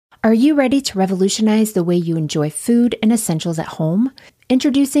Are you ready to revolutionize the way you enjoy food and essentials at home?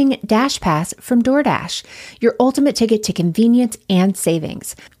 Introducing Dash Pass from DoorDash, your ultimate ticket to convenience and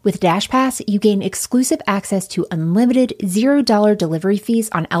savings. With Dash Pass, you gain exclusive access to unlimited $0 delivery fees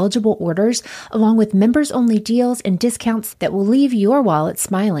on eligible orders, along with members-only deals and discounts that will leave your wallet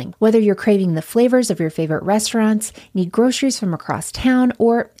smiling. Whether you're craving the flavors of your favorite restaurants, need groceries from across town,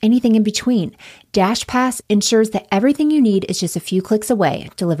 or anything in between, Dash Pass ensures that everything you need is just a few clicks away,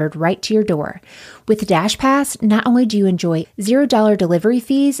 delivered right to your door. With Dash Pass, not only do you enjoy $0 delivery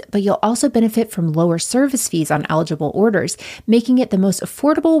fees, but you'll also benefit from lower service fees on eligible orders, making it the most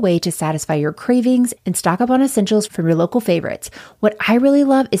affordable way to satisfy your cravings and stock up on essentials from your local favorites. What I really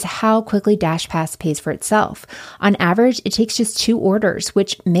love is how quickly Dash Pass pays for itself. On average, it takes just 2 orders,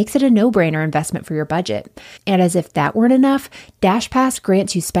 which makes it a no-brainer investment for your budget. And as if that weren't enough, Dash Pass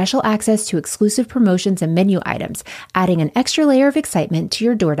grants you special access to exclusive promotions and menu items, adding an extra layer of excitement to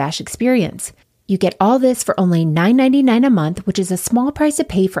your DoorDash experience. You get all this for only $9.99 a month, which is a small price to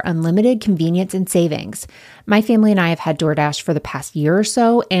pay for unlimited convenience and savings. My family and I have had DoorDash for the past year or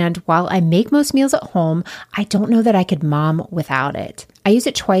so, and while I make most meals at home, I don't know that I could mom without it. I used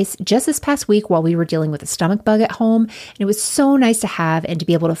it twice just this past week while we were dealing with a stomach bug at home, and it was so nice to have and to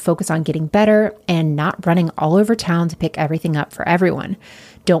be able to focus on getting better and not running all over town to pick everything up for everyone.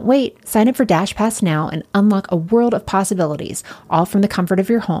 Don't wait. Sign up for Dash Pass now and unlock a world of possibilities, all from the comfort of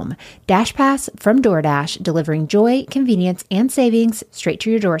your home. Dash Pass from DoorDash, delivering joy, convenience, and savings straight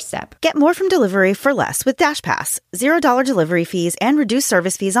to your doorstep. Get more from delivery for less with Dash Pass. $0 delivery fees and reduced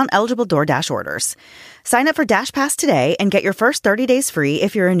service fees on eligible DoorDash orders. Sign up for Dash Pass today and get your first 30 days free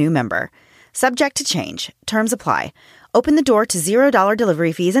if you're a new member. Subject to change. Terms apply. Open the door to $0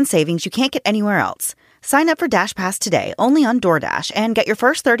 delivery fees and savings you can't get anywhere else. Sign up for Dash Pass today, only on DoorDash, and get your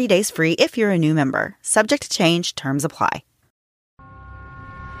first 30 days free if you're a new member. Subject to change. Terms apply.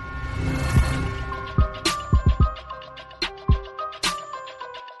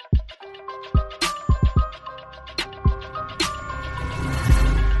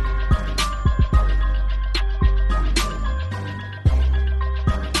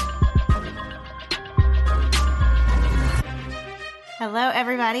 Hello,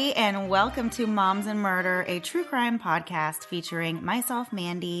 everybody, and welcome to Moms and Murder, a true crime podcast featuring myself,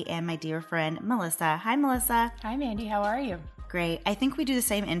 Mandy, and my dear friend, Melissa. Hi, Melissa. Hi, Mandy. How are you? Great. I think we do the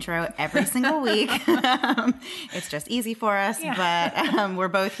same intro every single week. It's just easy for us, but we're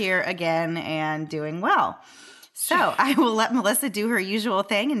both here again and doing well. So I will let Melissa do her usual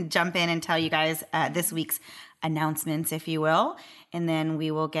thing and jump in and tell you guys this week's announcements, if you will, and then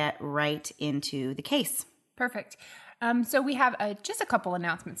we will get right into the case. Perfect. So we have just a couple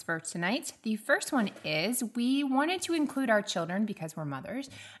announcements for tonight. The first one is we wanted to include our children, because we're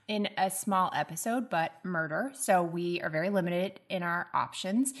mothers, in a small episode, but murder. So we are very limited in our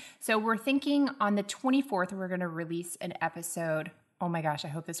options. So we're thinking on the 24th, we're going to release an episode. Oh my gosh, I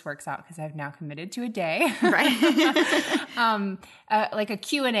hope this works out because I've now committed to a day. Right. Like a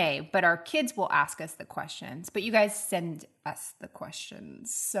Q&A, but our kids will ask us the questions. But you guys send us the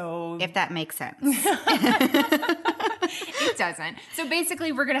questions. So if that makes sense. It doesn't. So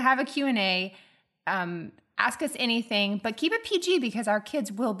basically, we're going to have a Q&A. Ask us anything, but keep it PG because our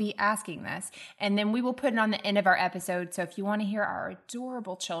kids will be asking this. And then we will put it on the end of our episode. So if you want to hear our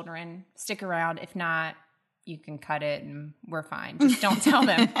adorable children, stick around. If not, you can cut it and we're fine. Just don't tell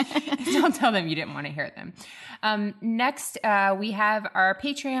them. Don't tell them you didn't want to hear them. Next, we have our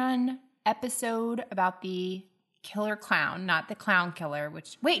Patreon episode about the killer clown, not the clown killer,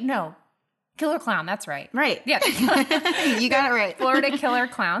 Killer clown, that's right. Right. Yeah. You got it right. Florida killer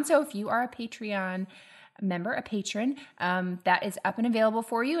clown. So if you are a Patreon member, a patron, that is up and available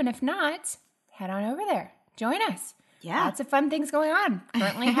for you. And if not, head on over there. Join us. Yeah. Lots of fun things going on.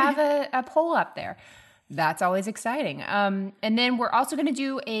 Currently have a poll up there. That's always exciting. And then we're also going to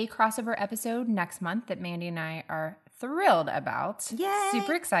do a crossover episode next month that Mandy and I are thrilled about. Yay.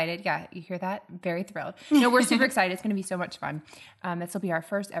 Super excited. Yeah, you hear that? Very thrilled. No, we're super excited. It's going to be so much fun. This will be our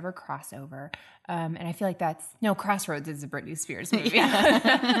first ever crossover. And I feel like Crossroads is a Britney Spears movie.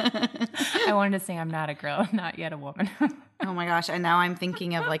 I wanted to say I'm not a girl, not yet a woman. Oh my gosh. And now I'm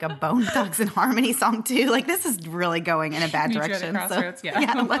thinking of like a Bone Thugs and Harmony song too. Like this is really going in a bad direction. Crossroads, so,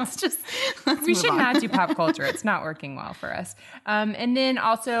 yeah, let's we should on. not do pop culture. It's not working well for us. And then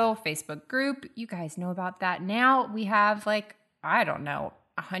also Facebook group. You guys know about that now. We have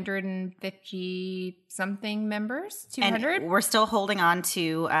 150 something members, 200. And we're still holding on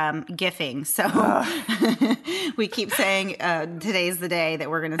to gifting. So we keep saying today's the day that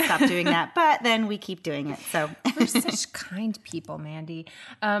we're going to stop doing that. But then we keep doing it. So we're such kind people, Mandy.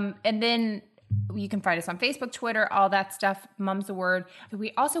 And then You can find us on Facebook, Twitter, all that stuff. Mum's the word.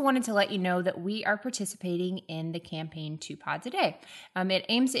 We also wanted to let you know that we are participating in the campaign 2 Pods a Day. It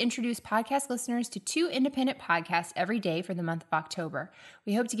aims to introduce podcast listeners to 2 independent podcasts every day for the month of October.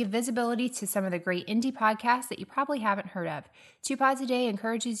 We hope to give visibility to some of the great indie podcasts that you probably haven't heard of. 2 Pods a Day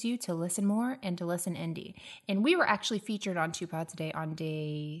encourages you to listen more and to listen indie. And we were actually featured on 2 Pods a Day on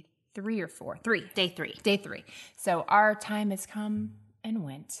day 3 or 4? 3. Day 3. Day 3. So our time has come and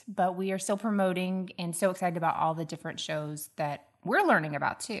went, but we are still promoting and so excited about all the different shows that we're learning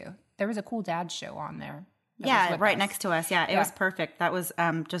about too. There was a cool dad show on there. Yeah, right next to us. Yeah, it was perfect. That was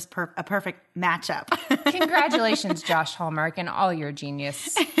just a perfect matchup. Congratulations, Josh Hallmark, and all your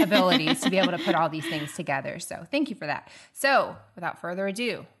genius abilities to be able to put all these things together. So thank you for that. So without further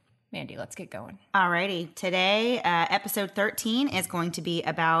ado, Mandy, let's get going. Alrighty. Today, episode 13 is going to be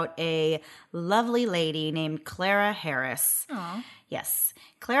about a lovely lady named Clara Harris. Aww. Yes.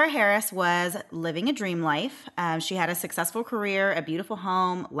 Clara Harris was living a dream life. She had a successful career, a beautiful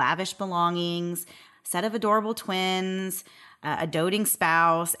home, lavish belongings, set of adorable twins, a doting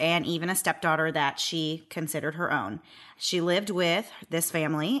spouse, and even a stepdaughter that she considered her own. She lived with this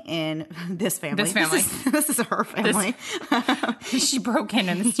family in this family. This is her family. She broke in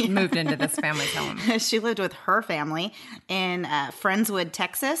and moved into this family's home. She lived with her family in Friendswood,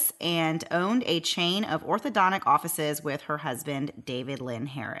 Texas, and owned a chain of orthodontic offices with her husband, David Lynn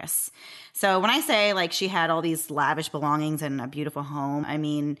Harris. So when I say like she had all these lavish belongings and a beautiful home, I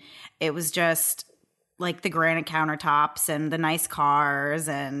mean, it was just like the granite countertops and the nice cars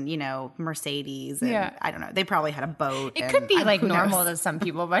and, you know, Mercedes. And I don't know. They probably had a boat. It could be like normal to some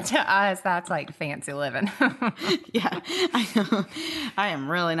people, but to us, that's like fancy living. Yeah. I know. I am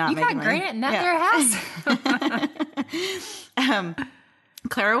really not making money. You got granite in that their house.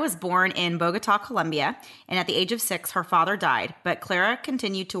 Clara was born in Bogota, Colombia, and at the age of 6, her father died. But Clara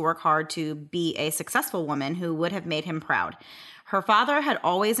continued to work hard to be a successful woman who would have made him proud. Her father had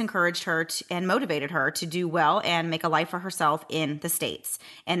always encouraged her and motivated her to do well and make a life for herself in the States.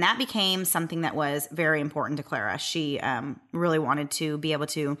 And that became something that was very important to Clara. She really wanted to be able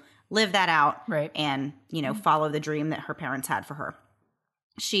to live that out and, you know, follow the dream that her parents had for her.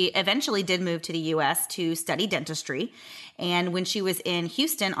 She eventually did move to the U.S. to study dentistry. And when she was in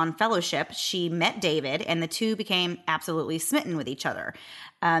Houston on fellowship, she met David, and the two became absolutely smitten with each other.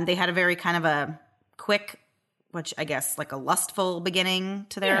 They had a very kind of a quick, which I guess like a lustful beginning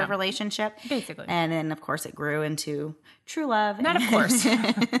to their relationship. Basically. And then, of course, it grew into true love. Not of course.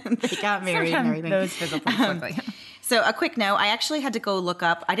 They got married and everything. Those fizzle pretty quickly. So a quick note, I actually had to go look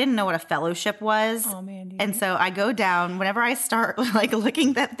up. I didn't know what a fellowship was. Oh, man. And so I go down, whenever I start like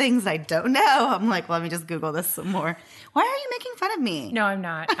looking at things I don't know, I'm like, well, let me just Google this some more. Why are you making fun of me? No, I'm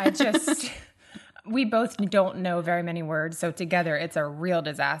not. I just... We both don't know very many words, so together it's a real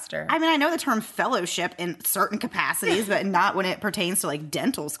disaster. I mean, I know the term fellowship in certain capacities, but not when it pertains to like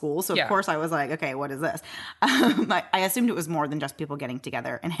dental school. So, of course, I was like, okay, what is this? I assumed it was more than just people getting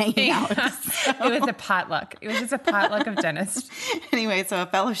together and hanging out. So. It was a potluck. It was just a potluck of dentists. Anyway, so a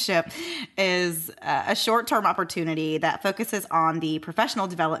fellowship is a short-term opportunity that focuses on the professional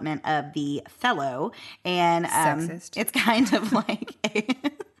development of the fellow. And it's kind of like a...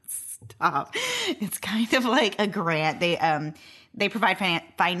 Stop. It's kind of like a grant. They provide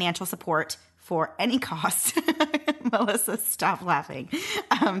financial support for any cost. Melissa, stop laughing.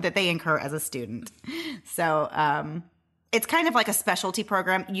 That they incur as a student. So it's kind of like a specialty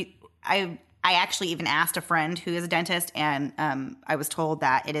program. I actually even asked a friend who is a dentist, and I was told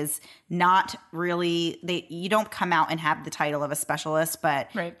that it is not really you don't come out and have the title of a specialist, but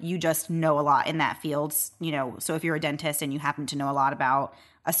you just know a lot in that field. You know, so if you're a dentist and you happen to know a lot about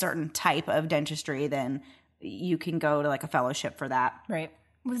a certain type of dentistry, then you can go to like a fellowship for that. Right.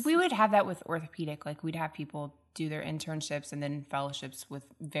 We would have that with orthopedic. Like we'd have people do their internships and then fellowships with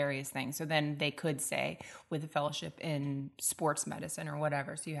various things. So then they could say with a fellowship in sports medicine or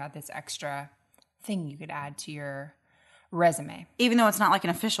whatever. So you had this extra thing you could add to your resume. Even though it's not like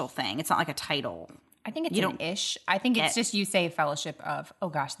an official thing. It's not like a title. I think it's an ish. I think it's just you say fellowship of, oh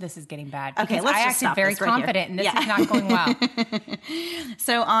gosh, this is getting bad. Okay, because let's I just stop acted very this right confident and this is not going well.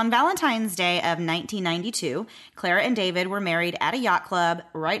 So on Valentine's Day of 1992, Clara and David were married at a yacht club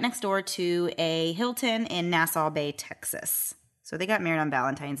right next door to a Hilton in Nassau Bay, Texas. So they got married on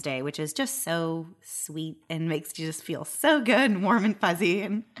Valentine's Day, which is just so sweet and makes you just feel so good and warm and fuzzy.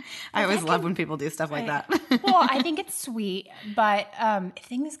 And I always love when people do stuff like that. Well, I think it's sweet, but if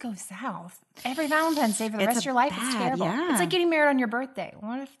things go south, every Valentine's Day for the rest of your life is terrible. Yeah. It's like getting married on your birthday.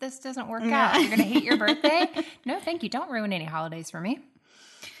 What if this doesn't work out? You're going to hate your birthday? No, thank you. Don't ruin any holidays for me.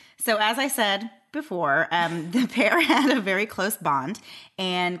 So as I said before, the pair had a very close bond,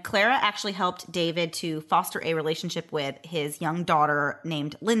 and Clara actually helped David to foster a relationship with his young daughter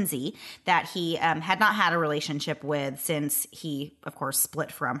named Lindsay that he had not had a relationship with since he, of course,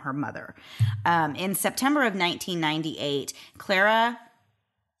 split from her mother. In September of 1998, Clara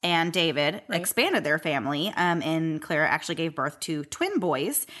and David expanded their family, and Clara actually gave birth to twin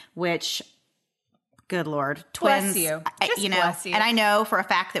boys, which... Good Lord. Twins. Bless you. Bless you. And I know for a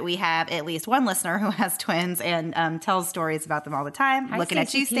fact that we have at least one listener who has twins and tells stories about them all the time. Hi, Looking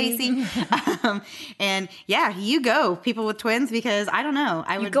at you, Stacey. And yeah, you go, people with twins, because I don't know.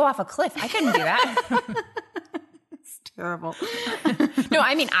 I would go off a cliff. I couldn't do that. It's terrible. No,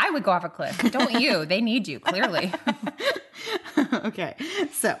 I mean, I would go off a cliff. Don't you? They need you, clearly. Okay.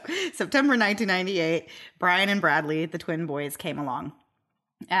 So September 1998, Brian and Bradley, the twin boys, came along.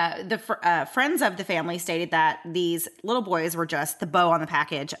 The friends of the family stated that these little boys were just the bow on the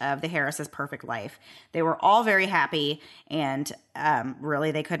package of the Harris's perfect life. They were all very happy, and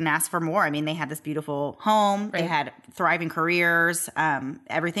really they couldn't ask for more. I mean, they had this beautiful home. Right. They had thriving careers.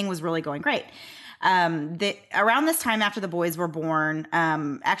 Everything was really going great. Around this time after the boys were born,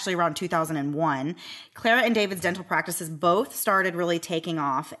 actually around 2001, Clara and David's dental practices both started really taking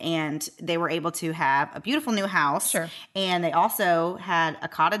off, and they were able to have a beautiful new house. Sure. And they also had a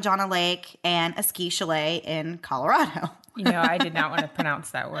cottage on a lake and a ski chalet in Colorado. I did not want to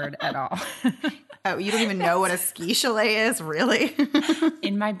pronounce that word at all. Oh, you don't even know what a ski chalet is, really?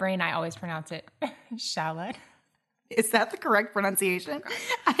 In my brain, I always pronounce it chalet. Is that the correct pronunciation?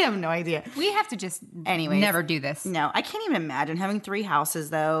 I have no idea. We have to just never do this. No, I can't even imagine having 3 houses,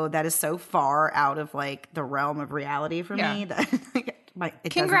 though. That is so far out of like the realm of reality for me. That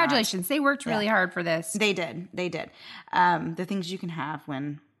congratulations. They worked really hard for this. They did. The things you can have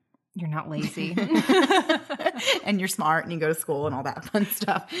when you're not lazy. And you're smart and you go to school and all that fun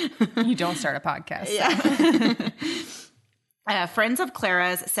stuff. You don't start a podcast. Yeah. Friends of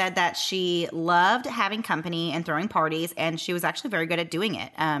Clara's said that she loved having company and throwing parties, and she was actually very good at doing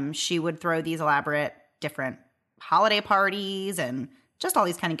it. She would throw these elaborate different holiday parties and just all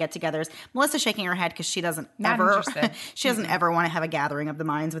these kind of get-togethers. Melissa's shaking her head because she doesn't ever want to have a gathering of the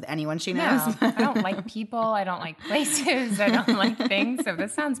minds with anyone she knows. No, I don't like people. I don't like places. I don't like things. So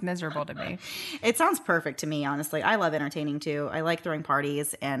this sounds miserable to me. It sounds perfect to me, honestly. I love entertaining too. I like throwing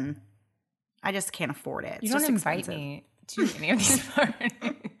parties, and I just can't afford it. You don't invite me to any of these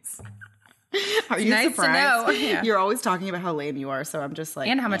parties. Are you nice surprised? To know. Yeah. You're always talking about how lame you are, so I'm just like...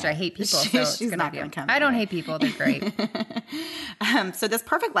 And how much I hate people, so she's not going to come. I don't hate people. They're great. So this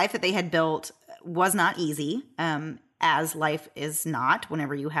perfect life that they had built was not easy, as life is not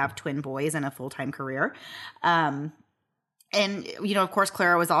whenever you have twin boys and a full-time career. And, of course,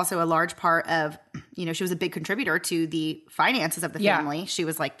 Clara was also a large part of, she was a big contributor to the finances of the family. Yeah. She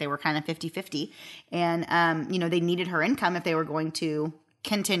was like, they were kind of 50-50. And, they needed her income if they were going to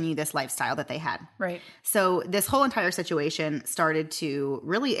continue this lifestyle that they had. Right. So this whole entire situation started to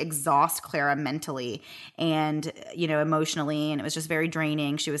really exhaust Clara mentally and, emotionally. And it was just very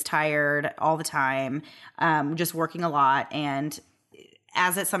draining. She was tired all the time, just working a lot. And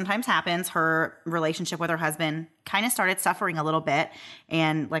as it sometimes happens, her relationship with her husband kind of started suffering a little bit.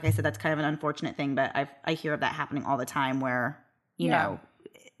 And like I said, that's kind of an unfortunate thing, but I hear of that happening all the time where,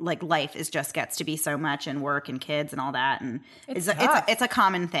 like life just gets to be so much, and work and kids and all that. And it's a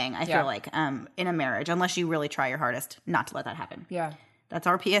common thing, I feel like, in a marriage, unless you really try your hardest not to let that happen. Yeah. That's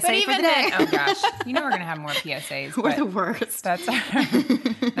our PSA for the day. Oh gosh. We're going to have more PSAs. We're the worst.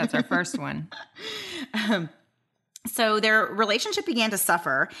 That's our first one. So their relationship began to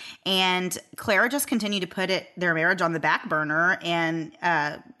suffer, and Clara just continued to put their marriage on the back burner. And,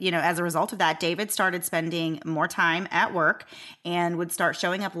 as a result of that, David started spending more time at work and would start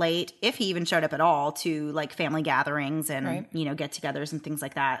showing up late, if he even showed up at all, to like family gatherings and, get-togethers and things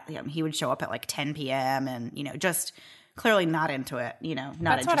like that. He would show up at like 10 p.m. and, just clearly not into it, not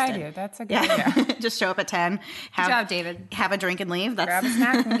That's interested. That's what I do. That's a good idea. Just show up at 10. Good job, David. Have a drink and leave. Grab a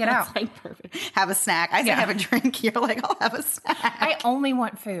snack and get out. Like perfect. Have a snack. I say have a drink. You're like, I'll have a snack. I only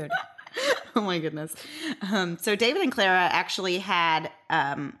want food. Oh my goodness. So David and Clara actually had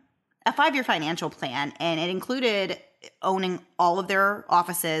a 5-year financial plan, and it included owning all of their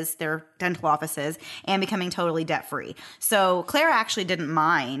offices, their dental offices, and becoming totally debt-free. So Clara actually didn't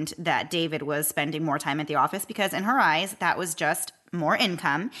mind that David was spending more time at the office, because in her eyes, that was just more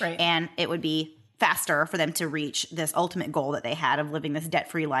income, and it would be faster for them to reach this ultimate goal that they had of living this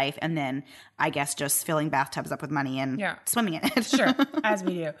debt-free life, and then I guess just filling bathtubs up with money and swimming in it. Sure, as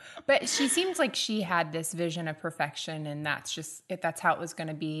we do. But she seems like she had this vision of perfection, and that's how it was going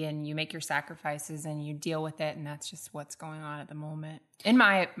to be, and you make your sacrifices and you deal with it, and that's just what's going on at the moment. In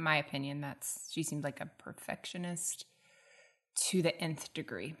my opinion, she seemed like a perfectionist to the nth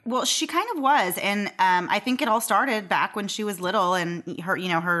degree. Well, she kind of was. And I think it all started back when she was little, and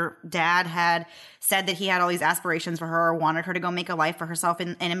her dad had said that he had all these aspirations for her, wanted her to go make a life for herself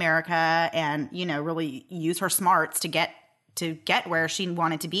in America, and, really use her smarts to get where she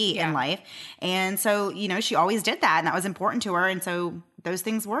wanted to be in life. And so, she always did that, and that was important to her. And so those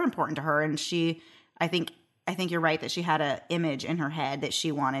things were important to her. And I think you're right that she had an image in her head that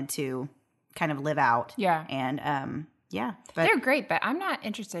she wanted to kind of live out. Yeah. And, yeah. But they're great, but I'm not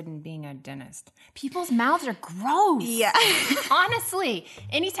interested in being a dentist. People's mouths are gross. Yeah. Honestly,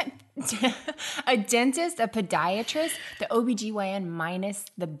 anytime a dentist, a podiatrist, the OBGYN minus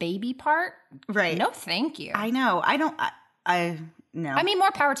the baby part. Right. No, thank you. I know. No. I mean,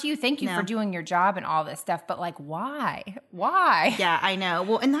 more power to you. Thank you for doing your job and all this stuff. But why? Why? Yeah, I know.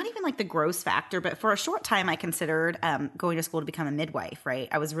 Well, and not even the gross factor, but for a short time, I considered going to school to become a midwife, right?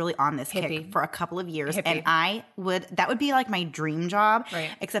 I was really on this kick for a couple of years. Hippie. And that would be my dream job. Right.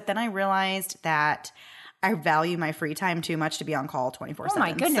 Except then I realized that I value my free time too much to be on call 24/7. Oh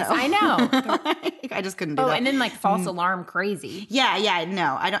my goodness, so. I know. I just couldn't do that. Oh, and then false alarm crazy. Yeah,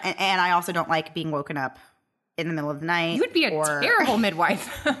 no. I don't, and I also don't like being woken up in the middle of the night. You would be a terrible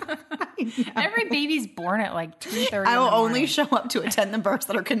midwife. Every baby's born at 2:30. I will only show up to attend the births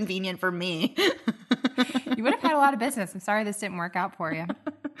that are convenient for me. You would have had a lot of business. I'm sorry this didn't work out for you.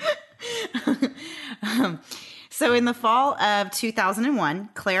 So in the fall of 2001,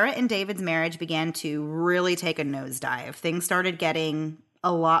 Clara and David's marriage began to really take a nosedive. Things started getting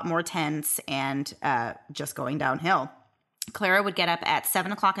a lot more tense and just going downhill. Clara would get up at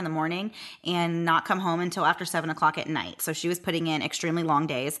 7 o'clock in the morning and not come home until after 7 o'clock at night. So she was putting in extremely long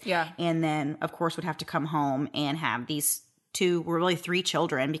days. Yeah. And then, of course, would have to come home and have these really three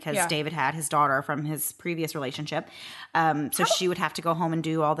children because David had his daughter from his previous relationship. So she would have to go home and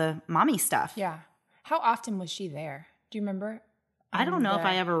do all the mommy stuff. Yeah. How often was she there? Do you remember? I don't know if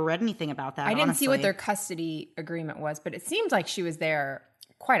I ever read anything about that, I didn't honestly. see what their custody agreement was, but it seemed like she was there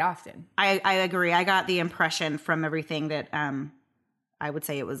quite often. I agree. I got the impression from everything that I would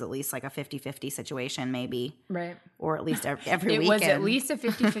say it was at least a 50-50 situation, maybe. Right. Or at least every weekend. It was at least a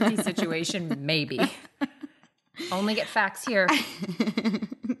 50-50 situation, maybe. Only get facts here.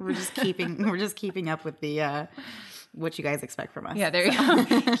 We're just keeping up with the what you guys expect from us. Yeah, there you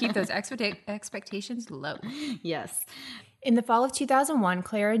go. Keep those expectations low. Yes. In the fall of 2001,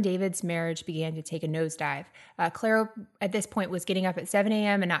 Clara and David's marriage began to take a nosedive. Clara, at this point, was getting up at 7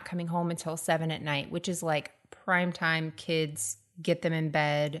 a.m. and not coming home until 7 at night, which is prime time kids, get them in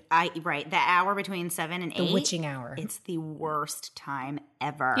bed. Right. The hour between 7 and 8. The witching hour. It's the worst time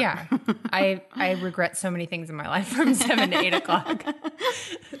ever. Yeah. I regret so many things in my life from 7 to 8 o'clock.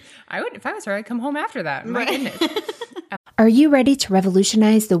 If I was her, I'd come home after that. My goodness. Are you ready to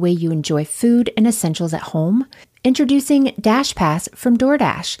revolutionize the way you enjoy food and essentials at home? Introducing Dash Pass from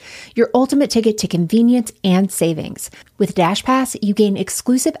DoorDash, your ultimate ticket to convenience and savings. With Dash Pass, you gain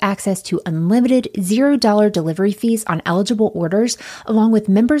exclusive access to unlimited $0 delivery fees on eligible orders, along with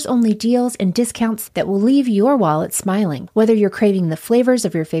members-only deals and discounts that will leave your wallet smiling. Whether you're craving the flavors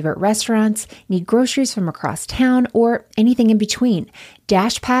of your favorite restaurants, need groceries from across town, or anything in between,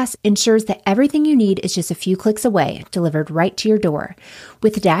 Dash Pass ensures that everything you need is just a few clicks away, delivered right to your door.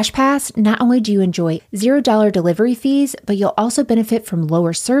 With Dash Pass, not only do you enjoy $0 delivery fees, but you'll also benefit from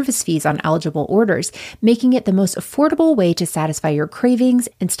lower service fees on eligible orders, making it the most affordable way to satisfy your cravings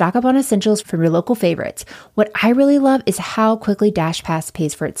and stock up on essentials from your local favorites. What I really love is how quickly Dash Pass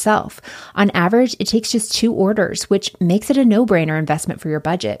pays for itself. On average, it takes just 2 orders, which makes it a no-brainer investment for your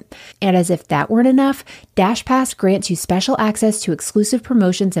budget. And as if that weren't enough, Dash Pass grants you special access to exclusive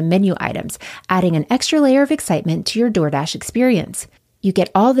promotions and menu items, adding an extra layer of excitement to your DoorDash experience. You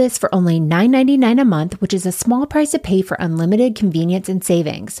get all this for only $9.99 a month, which is a small price to pay for unlimited convenience and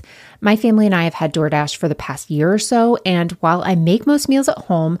savings. My family and I have had DoorDash for the past year or so, and while I make most meals at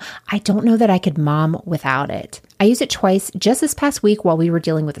home, I don't know that I could mom without it. I used it twice just this past week while we were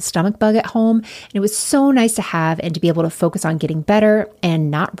dealing with a stomach bug at home, and it was so nice to have and to be able to focus on getting better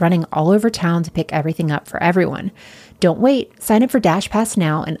and not running all over town to pick everything up for everyone. Don't wait. Sign up for Dash Pass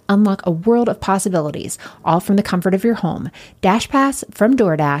now and unlock a world of possibilities, all from the comfort of your home. Dash Pass from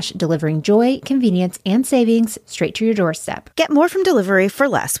DoorDash, delivering joy, convenience, and savings straight to your doorstep. Get more from delivery for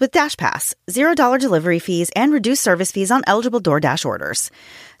less with Dash Pass. $0 delivery fees and reduced service fees on eligible DoorDash orders.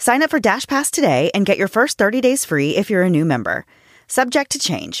 Sign up for Dash Pass today and get your first 30 days free if you're a new member. Subject to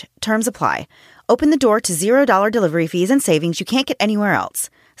change. Terms apply. Open the door to $0 delivery fees and savings you can't get anywhere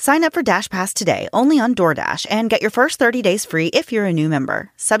else. Sign up for Dash Pass today only on DoorDash and get your first 30 days free if you're a new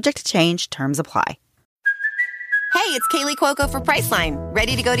member. Subject to change. Terms apply. Hey, it's Kaylee Cuoco for Priceline.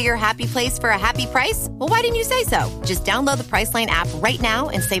 Ready to go to your happy place for a happy price? Well, why didn't you say so? Just download the Priceline app right now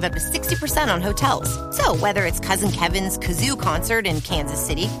and save up to 60% on hotels. So whether it's Cousin Kevin's Kazoo Concert in Kansas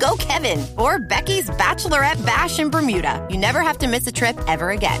City, go Kevin, or Becky's Bachelorette Bash in Bermuda, you never have to miss a trip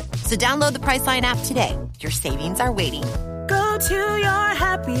ever again. So download the Priceline app today. Your savings are waiting. Go to your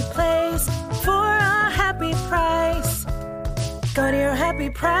happy place for a happy price. Go to your happy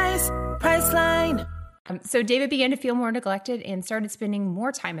price, Priceline. So David began to feel more neglected and started spending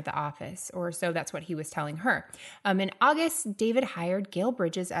more time at the office, or so that's what he was telling her. In August, David hired Gail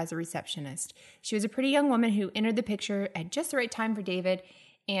Bridges as a receptionist. She was a pretty young woman who entered the picture at just the right time for David,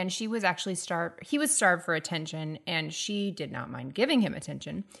 and she was actually he was starved for attention, and she did not mind giving him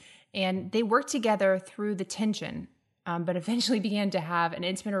attention. And they worked together through the tension, but eventually began to have an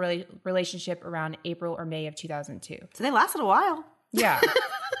intimate relationship around April or May of 2002. So they lasted a while. Yeah.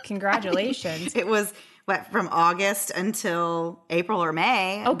 Congratulations. It was from August until April or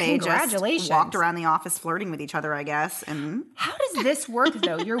May. Oh, they congratulations. just walked around the office flirting with each other, I guess. And how does this work,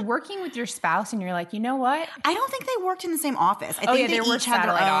 though? You're working with your spouse and you're like, you know what? I don't think they worked in the same office. I think they each had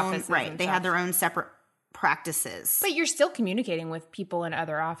their own offices. Right. They had their own separate practices. But you're still communicating with people in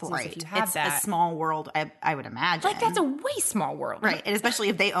other offices if you have that. It's a small world, I would imagine. Like, that's a way small world. Right. And especially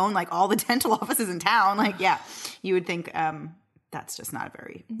if they own, like, all the dental offices in town. Like, yeah, you would think that's just not a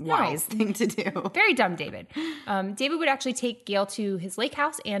very wise thing to do. Very dumb, David. David would actually take Gail to his lake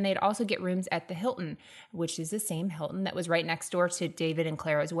house, and they'd also get rooms at the Hilton, which is the same Hilton that was right next door to David and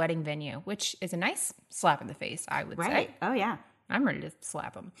Clara's wedding venue, which is a nice slap in the face, I would say. Right. Oh, yeah. I'm ready to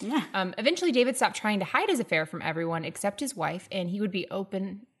slap him. Yeah. Eventually, David stopped trying to hide his affair from everyone except his wife, and he would be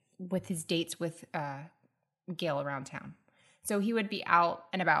open with his dates with Gail around town. So he would be out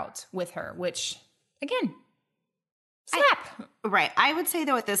and about with her, which, again, slap. Right. I would say,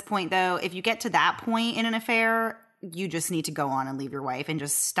 though, at this point, though, if you get to that point in an affair, you just need to go on and leave your wife and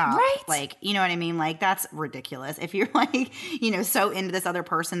just stop. Right. Like, you know what I mean? Like, that's ridiculous. If you're like, so into this other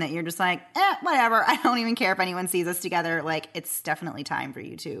person that you're just like, whatever. I don't even care if anyone sees us together. Like, it's definitely time for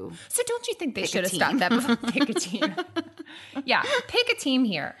you to. So don't you think they should have stopped that before? Pick a team. Yeah, pick a team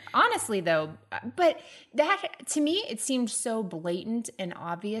here. Honestly, though, but that, to me, it seemed so blatant and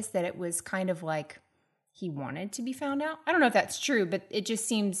obvious that it was kind of like, he wanted to be found out. I don't know if that's true, but it just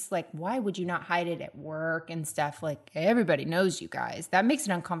seems like, why would you not hide it at work and stuff? Like, everybody knows you guys. That makes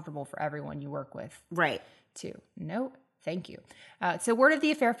it uncomfortable for everyone you work with. Right. Too. No, thank you. So word of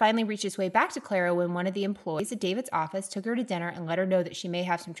the affair finally reached its way back to Clara when one of the employees at David's office took her to dinner and let her know that she may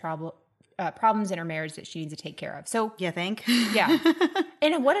have some problems in her marriage that she needs to take care of. So you think? Yeah.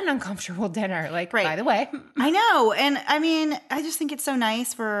 And what an uncomfortable dinner. Like, right. By the way. I know. And I mean, I just think it's so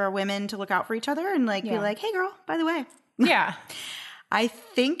nice for women to look out for each other and like be like, hey girl, by the way. Yeah. I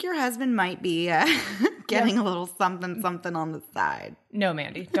think your husband might be getting a little something on the side. No,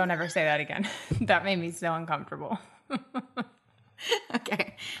 Mandy, don't ever say that again. That made me so uncomfortable.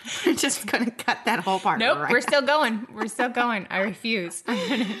 Okay. We're just going to cut that whole part. Nope, we're still going. We're still going. I refuse.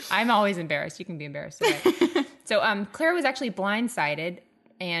 I'm always embarrassed. You can be embarrassed today. So Clara was actually blindsided,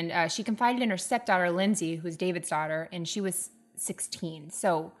 and she confided in her stepdaughter, Lindsay, who's David's daughter, and she was 16.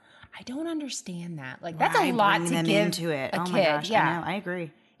 So I don't understand that. Like, that's a lot to give into it. A oh kid. My gosh, yeah. I know. I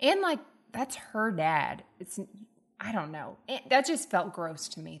agree. And, like, that's her dad. I don't know. That just felt gross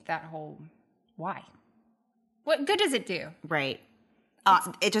to me, that whole, why? What good does it do? Right.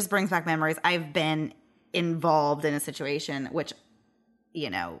 It just brings back memories. I've been involved in a situation which,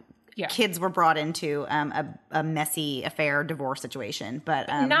 kids were brought into a messy affair, divorce situation. But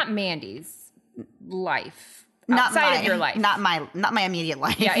not Mandy's life. Not outside of your life. Not my immediate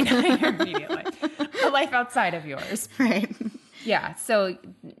life. Yeah, not your immediate life. A life outside of yours. Right. Yeah, so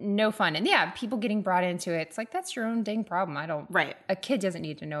no fun. And yeah, people getting brought into it, it's like, that's your own dang problem. Right. A kid doesn't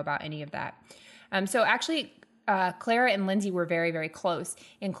need to know about any of that. So actually, Clara and Lindsay were very, very close.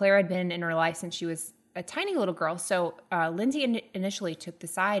 And Clara had been in her life since she was a tiny little girl. So Lindsay initially took the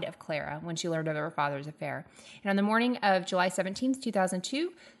side of Clara when she learned of her father's affair. And on the morning of July 17th,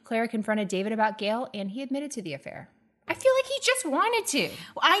 2002, Clara confronted David about Gail, and he admitted to the affair. I feel like he just wanted to.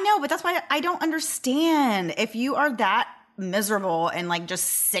 I know, but that's why I don't understand. If you are that miserable and like just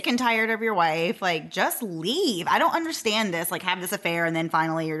sick and tired of your wife, like just leave. I don't understand this. Like have this affair and then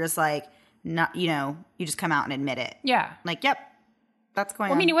finally you're just like, not, you know, you just come out and admit it. Yeah. Like, yep, that's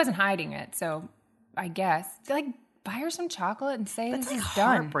going on. I mean, he wasn't hiding it, so I guess. Like, buy her some chocolate and say That's this like is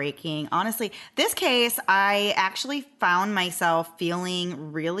done. heartbreaking. Honestly, this case, I actually found myself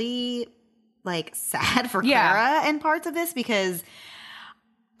feeling really like sad for Clara in parts of this because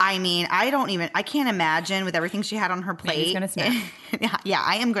I mean, I can't imagine with everything she had on her plate. He's gonna snap. Yeah,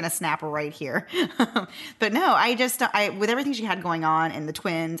 I am gonna snap right here. But no, with everything she had going on and the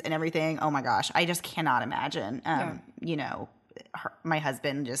twins and everything, oh my gosh, I just cannot imagine. You know, my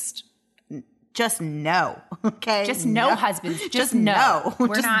husband just no. Okay, Just no, husbands. Just no.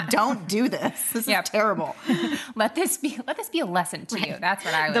 Don't do this. This is terrible. Let this be a lesson to you. That's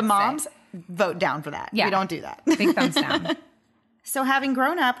what I would say. The moms vote down for that. Yeah. We don't do that. Big thumbs down. So having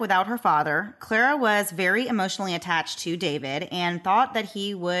grown up without her father, Clara was very emotionally attached to David and thought that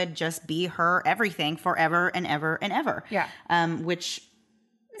he would just be her everything forever and ever and ever. Yeah. Which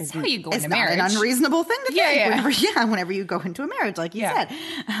is how you go into marriage. marriage. An unreasonable thing to think. Yeah. Whenever you go into a marriage, like you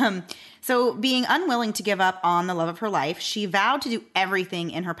said. So being unwilling to give up on the love of her life, she vowed to do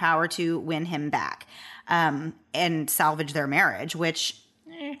everything in her power to win him back and salvage their marriage, which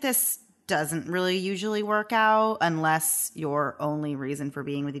this doesn't really usually work out unless your only reason for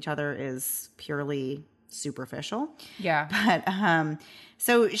being with each other is purely superficial. Yeah. But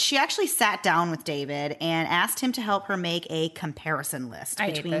so she actually sat down with David and asked him to help her make a comparison list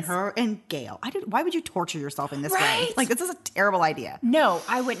between her and Gail. Why would you torture yourself in this way? Like, this is a terrible idea. No,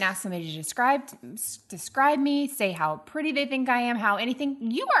 I wouldn't ask somebody to describe me, say how pretty they think I am, how anything.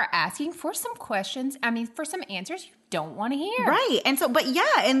 You are asking for some questions. I mean, for some answers you don't want to hear. Right. And so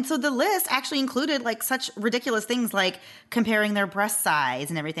the list actually included like such ridiculous things like comparing their breast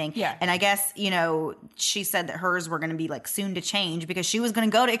size and everything. Yeah. And I guess, you know, she said that hers were going to be like soon to change because she was going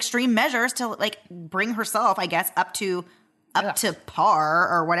to go to extreme measures to like bring herself, I guess, up to par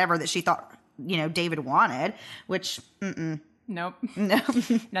or whatever that she thought, you know, David wanted, which Nope. No.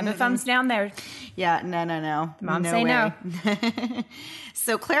 Another thumbs down there. Yeah, no. Mom say no.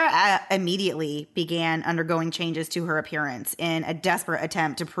 So Clara immediately began undergoing changes to her appearance in a desperate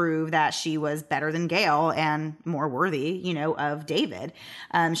attempt to prove that she was better than Gail and more worthy, you know, of David.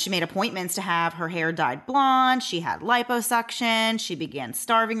 She made appointments to have her hair dyed blonde. She had liposuction. She began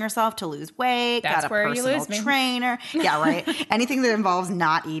starving herself to lose weight. That's got a where personal you lose me. trainer. Yeah, right. Anything that involves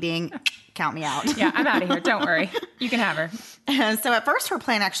not eating, count me out. Yeah, I'm out of here. Don't worry. You can have her. So at first her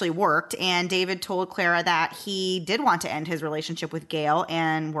plan actually worked, and David told Clara that he did want to end his relationship with Gail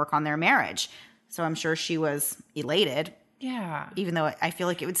and work on their marriage. So I'm sure she was elated. Yeah. Even though I feel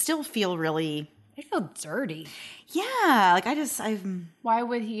like it would still feel really... I feel dirty. Yeah. Like Why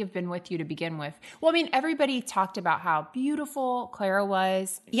would he have been with you to begin with? Well, I mean, everybody talked about how beautiful Clara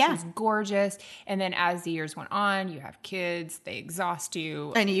was. Yeah. She was gorgeous. And then as the years went on, you have kids. They exhaust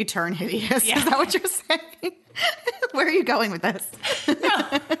you. And you turn hideous. Yeah. Is that what you're saying? Where are you going with this? No.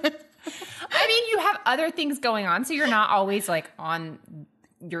 I mean, you have other things going on, so you're not always like on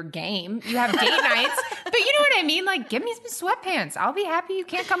your game. You have date nights, but you know what I mean? Like, give me some sweatpants. I'll be happy you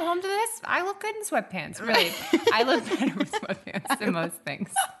can't come home to this. I look good in sweatpants. Really. I look better with sweatpants than most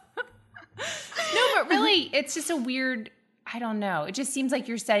things. No, but really, it's just a weird, I don't know. It just seems like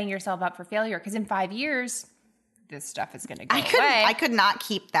you're setting yourself up for failure because in 5 years, this stuff is going to go away. I could not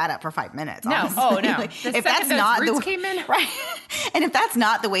keep that up for 5 minutes. No. Honestly. Oh, no. Like, The if that's second not those the roots came in. Right. And if that's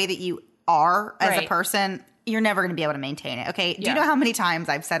not the way that you are as a Right. person, you're never going to be able to maintain it. Okay. Do you know how many times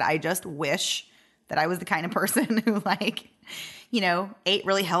I've said, I just wish that I was the kind of person who like, you know, ate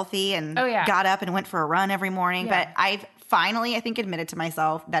really healthy and got up and went for a run every morning. Yeah. But I've finally, I think, admitted to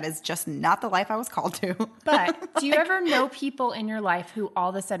myself that is just not the life I was called to. But do you ever know people in your life who all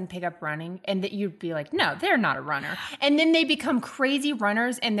of a sudden pick up running and that you'd be like, no, they're not a runner. And then they become crazy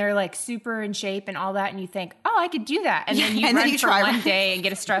runners and they're like super in shape and all that. And you think, oh, I could do that. And then you run for one day and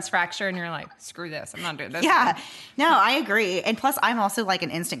get a stress fracture and you're like, screw this. I'm not doing this. Yeah. No, I agree. And plus, I'm also like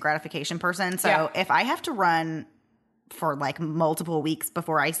an instant gratification person. So if I have to run for like multiple weeks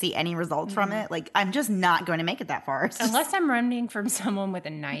before I see any results from it, like I'm just not going to make it that far. Unless I'm running from someone with a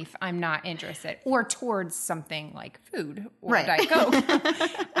knife, I'm not interested. Or towards something like food or Diet Coke.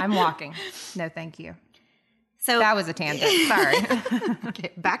 I'm walking. No, thank you. So that was a tangent. Sorry.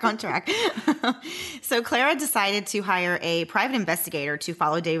 Okay, back on track. So Clara decided to hire a private investigator to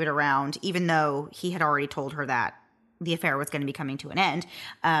follow David around, even though he had already told her that the affair was going to be coming to an end.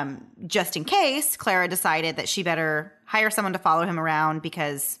 Just in case, Clara decided that she better hire someone to follow him around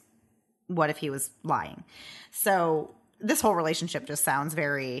because what if he was lying? So this whole relationship just sounds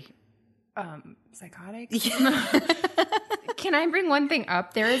very psychotic. Can I bring one thing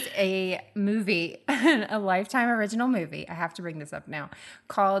up? There is a movie, a Lifetime original movie, I have to bring this up now,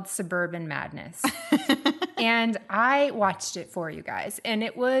 called Suburban Madness. And I watched it for you guys. And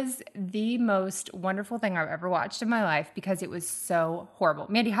it was the most wonderful thing I've ever watched in my life because it was so horrible.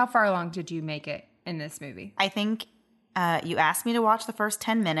 Mandy, how far along did you make it in this movie? I think you asked me to watch the first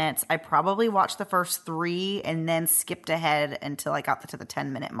 10 minutes. I probably watched the first 3 and then skipped ahead until I got to the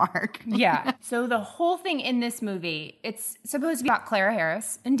 10-minute mark. Yeah. So the whole thing in this movie, it's supposed to be about Clara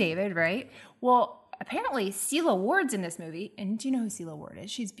Harris and David, right? Well, apparently Celia Ward's in this movie. And do you know who Celia Ward is?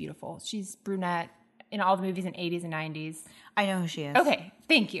 She's beautiful. She's brunette in all the movies in 80s and 90s. I know who she is. Okay,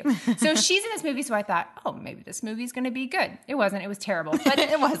 thank you. So she's in this movie, so I thought, oh, maybe this movie's going to be good. It wasn't. It was terrible. But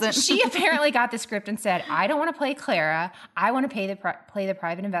it wasn't. She apparently got the script and said, I don't want to play Clara. I want to play the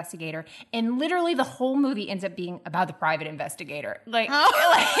private investigator. And literally the whole movie ends up being about the private investigator. Like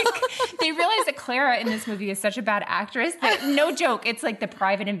they realize that Clara in this movie is such a bad actress that, no joke, it's like the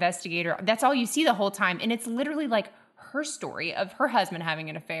private investigator. That's all you see the whole time. And it's literally like her story of her husband having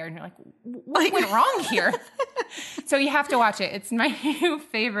an affair, and you're like, what went wrong here? So you have to watch it. It's my new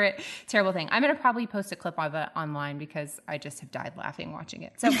favorite terrible thing. I'm going to probably post a clip of it online because I just have died laughing watching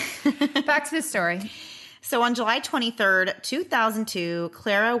it. So back to the story. So on July 23rd, 2002,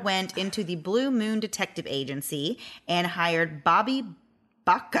 Clara went into the Blue Moon Detective Agency and hired Bobby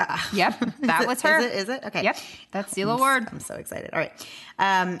Baca. Yep, that was her. Is it? Okay. Yep, that's Celia Ward. I'm so excited. All right.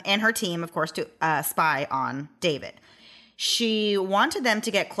 And her team, of course, to spy on David. She wanted them to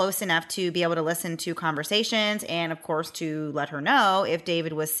get close enough to be able to listen to conversations and, of course, to let her know if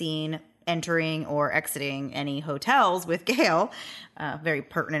David was seen entering or exiting any hotels with Gail. Very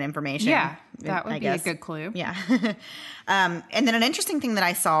pertinent information. Yeah, that would be a good clue. Yeah. And then an interesting thing that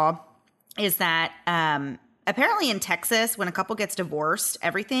I saw is that apparently in Texas, when a couple gets divorced,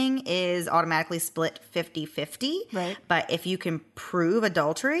 everything is automatically split 50-50. Right. But if you can prove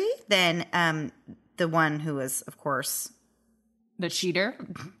adultery, then the one who is, of course... The cheater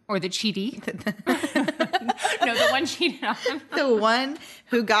or the cheaty? No, the one cheated on him. The one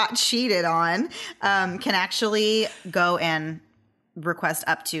who got cheated on can actually go and request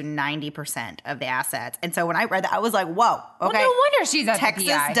up to 90% of the assets. And so when I read that, I was like, whoa, okay. Well, no wonder she's at Texas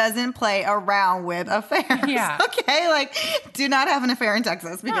the PI. doesn't play around with affairs. Yeah. Okay, like, do not have an affair in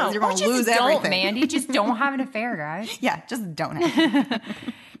Texas because you're going to lose everything. Mandy. Just don't have an affair, guys. Yeah, just don't have it.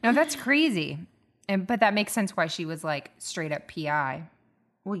 No, that's crazy. But that makes sense why she was like straight up PI.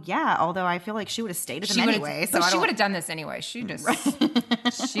 Well, yeah, although I feel like she would have stayed with him anyway. So she would have done this anyway. She just,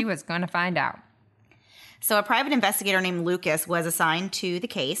 she was going to find out. So a private investigator named Lucas was assigned to the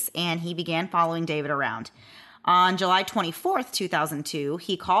case, and he began following David around. On July 24th, 2002,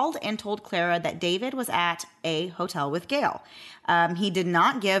 he called and told Clara that David was at a hotel with Gail. He did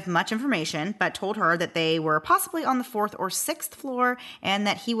not give much information, but told her that they were possibly on the 4th or 6th floor and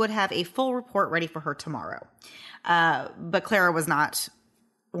that he would have a full report ready for her tomorrow. But Clara was not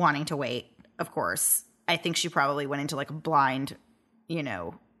wanting to wait, of course. I think she probably went into like a blind,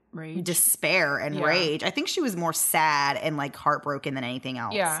 rage. Despair and rage. I think she was more sad and like heartbroken than anything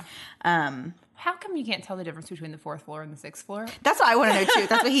else. Yeah. How come you can't tell the difference between the 4th floor and the 6th floor? That's what I want to know too.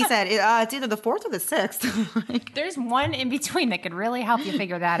 That's what he said. It's either the 4th or the 6th. There's one in between that could really help you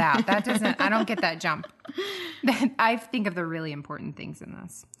figure that out. I don't get that jump. I think of the really important things in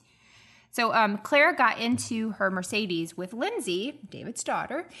this. So Clara got into her Mercedes with Lindsay, David's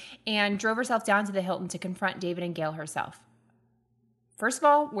daughter, and drove herself down to the Hilton to confront David and Gail herself. First of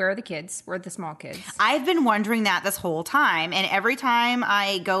all, where are the kids? Where are the small kids? I've been wondering that this whole time. And every time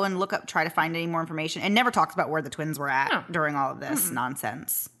I go and try to find any more information, it never talks about where the twins were at during all of this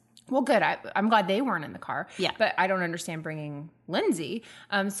nonsense. Well, good. I'm glad they weren't in the car. Yeah. But I don't understand bringing Lindsay.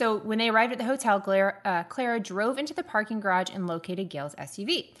 So when they arrived at the hotel, Clara drove into the parking garage and located Gail's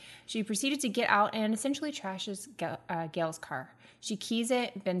SUV. She proceeded to get out and essentially trashes Gail's car. She keys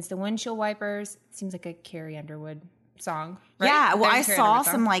it, bends the windshield wipers. Seems like a Carrie Underwood song, right? Yeah, well, I saw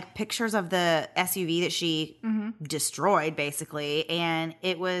some like pictures of the SUV that she destroyed, basically, and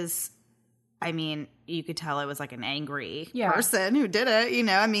it was, I mean, you could tell it was like an angry person who did it.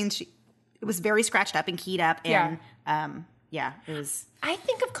 I mean, it was very scratched up and keyed up, and it was. I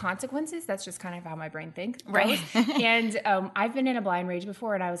think of consequences. That's just kind of how my brain thinks, right? And I've been in a blind rage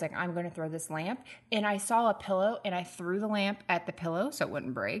before, and I was like, I'm going to throw this lamp, and I saw a pillow, and I threw the lamp at the pillow so it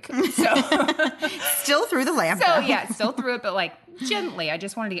wouldn't break. So still threw the lamp. So yeah, still threw it, but like gently. I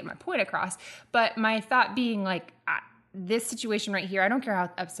just wanted to get my point across. But my thought being like, this situation right here, I don't care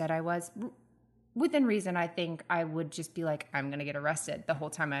how upset I was. Within reason, I think I would just be like, I'm going to get arrested the whole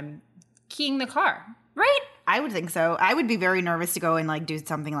time I'm keying the car. Right? I would think so. I would be very nervous to go and like do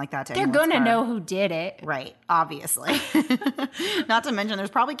something like that to They're anyone's going to car. know who did it. Right, obviously. Not to mention there's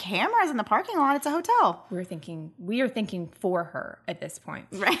probably cameras in the parking lot. It's a hotel. We are thinking for her at this point.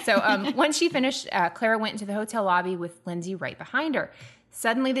 Right. So once she finished, Clara went into the hotel lobby with Lindsay right behind her.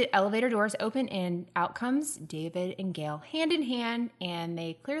 Suddenly, the elevator doors open, and out comes David and Gail hand in hand, and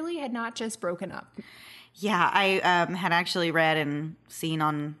they clearly had not just broken up. Yeah, I had actually read and seen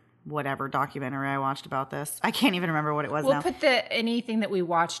on whatever documentary I watched about this. I can't even remember what it was We'll now. put anything that we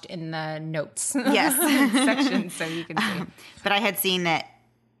watched in the notes Yes. section so you can see. But I had seen that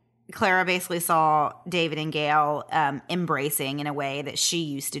Clara basically saw David and Gail embracing in a way that she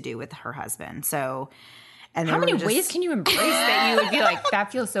used to do with her husband. So... And How many ways can you embrace that you would be like, that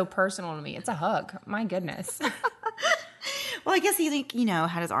feels so personal to me? It's a hug. My goodness. Well, I guess he, like,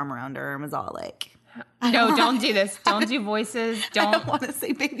 had his arm around her and was all like... No, don't do this. Don't do voices. I don't want to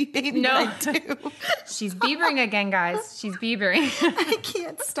say baby, No. but I do. She's beavering again, guys. She's beavering. I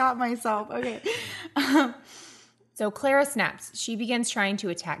can't stop myself. Okay. So Clara snaps. She begins trying to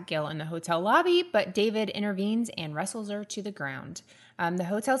attack Gail in the hotel lobby, but David intervenes and wrestles her to the ground. The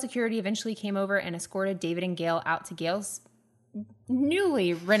hotel security eventually came over and escorted David and Gail out to Gail's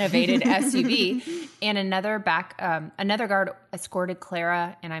newly renovated SUV, and another guard escorted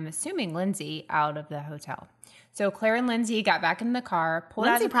Clara and I'm assuming Lindsay out of the hotel. So Clara and Lindsay got back in the car, pulled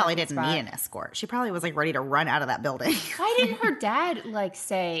out of Lindsay the probably parking didn't spot. need an escort. She probably was like ready to run out of that building. Why didn't her dad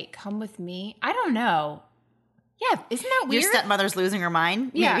say, "Come with me"? I don't know. Yeah, isn't that weird? Your stepmother's losing her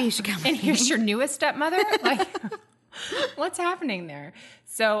mind. Yeah. Maybe you should come with And me. here's your newest stepmother? Like, what's happening there?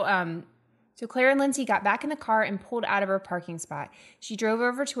 So Clara and Lindsay got back in the car and pulled out of her parking spot. She drove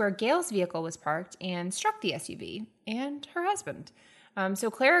over to where Gail's vehicle was parked and struck the SUV and her husband.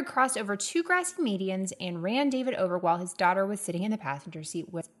 So Clara crossed over 2 grassy medians and ran David over while his daughter was sitting in the passenger seat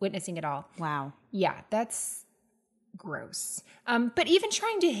witnessing it all. Wow. Yeah, that's gross. But even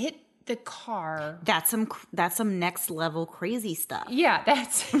trying to hit the car. That's some next level crazy stuff. Yeah,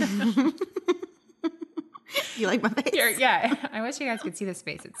 that's... You like my face? Yeah, I wish you guys could see this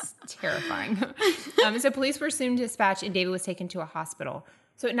face. It's terrifying. So police were soon dispatched and David was taken to a hospital.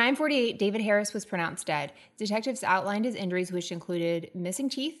 So at 9:48, David Harris was pronounced dead. Detectives outlined his injuries, which included missing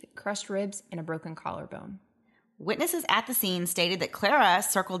teeth, crushed ribs, and a broken collarbone. Witnesses at the scene stated that Clara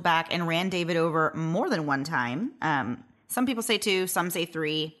circled back and ran David over more than one time. Some people say 2, some say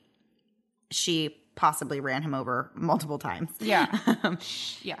 3. She possibly ran him over multiple times. Yeah.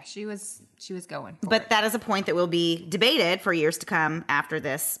 Yeah, she was going for But it. that is a point that will be debated for years to come after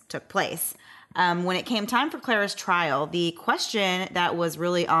this took place. When it came time for Clara's trial, the question that was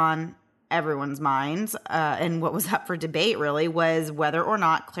really on everyone's minds and what was up for debate really was whether or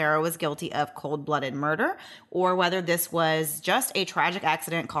not Clara was guilty of cold-blooded murder or whether this was just a tragic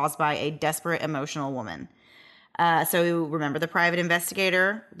accident caused by a desperate, emotional woman. So remember the private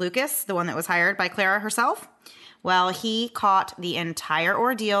investigator, Lucas, the one that was hired by Clara herself? Well, he caught the entire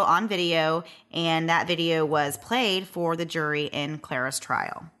ordeal on video, and that video was played for the jury in Clara's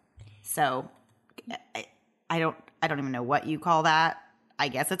trial. So I don't even know what you call that. I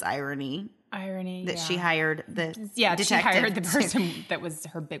guess it's irony that she hired the detective. She hired the person that was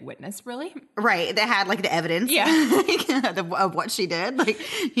her big witness, really. Right, that had like the evidence of what she did. Like,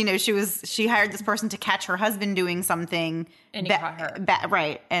 she hired this person to catch her husband doing something. And he caught her.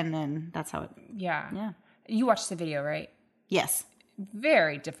 Right, and then that's how it... Yeah. You watched the video, right? Yes.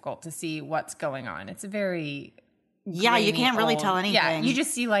 Very difficult to see what's going on. It's a very... Yeah, you can't really tell anything. Yeah, you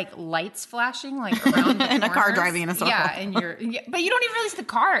just see like lights flashing like around the and a car corners. driving in a circle. Yeah, but you don't even really see the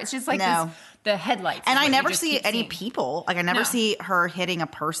car. It's just like the headlights. And is I what never you just see keep any seeing. people. Like I never see her hitting a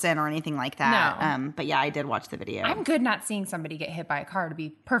person or anything like that. No. But yeah, I did watch the video. I'm good not seeing somebody get hit by a car, to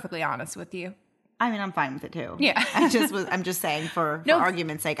be perfectly honest with you. I mean, I'm fine with it too. Yeah. I'm just saying for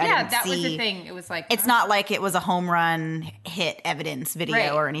argument's sake. I didn't that see, was the thing. It was like it's not like it was a home run hit evidence video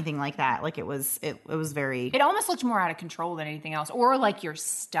Right. or anything like that. Like it was very. It almost looked more out of control than anything else, or like you're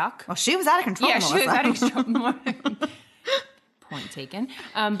stuck. Well, she was out of control. Yeah, she was Melissa. out of control. Point taken.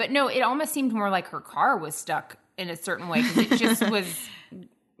 But no, it almost seemed more like her car was stuck in a certain way because it just was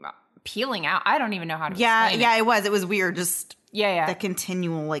peeling out. I don't even know how to explain it. Yeah, it was. It was weird. Just Yeah. the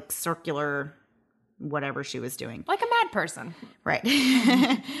continual like circular whatever she was doing. Like a mad person. Right.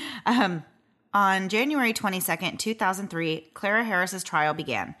 On January 22nd, 2003, Clara Harris's trial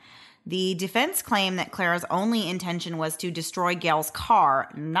began. The defense claimed that Clara's only intention was to destroy Gail's car,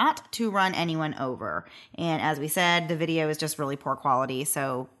 not to run anyone over. And as we said, the video is just really poor quality,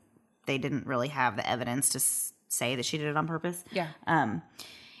 so they didn't really have the evidence to say that she did it on purpose. Yeah.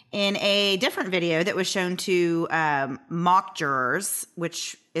 In a different video that was shown to mock jurors,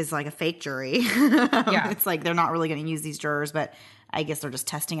 which is like a fake jury. It's like they're not really going to use these jurors, but I guess they're just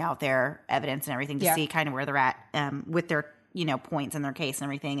testing out their evidence and everything to see kind of where they're at with their points in their case and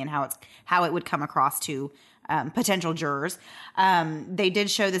everything, and how it would come across to potential jurors. They did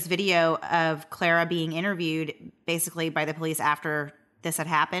show this video of Clara being interviewed basically by the police after this had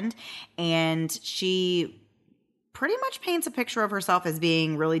happened, and she pretty much paints a picture of herself as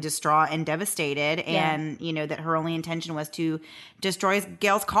being really distraught and devastated, and that her only intention was to destroy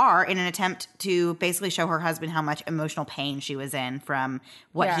Gail's car in an attempt to basically show her husband how much emotional pain she was in from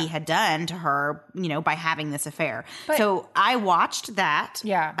what he had done to her, by having this affair. So I watched that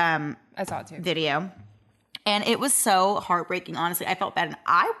I saw it too. video, and it was so heartbreaking. Honestly, I felt bad, and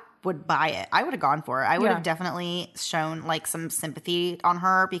I would buy it. I would have gone for it. I would have definitely shown like some sympathy on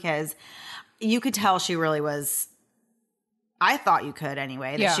her, because you could tell she really was. I thought you could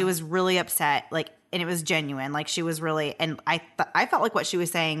anyway, that she was really upset, like, and it was genuine. Like, she was really, and I felt like what she was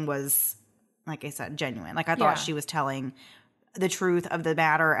saying was, like I said, genuine. Like, I thought she was telling the truth of the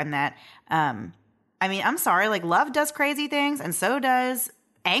matter, and that, I mean, I'm sorry, like, love does crazy things, and so does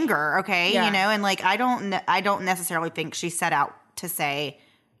anger, okay? And like, I don't necessarily think she set out to say,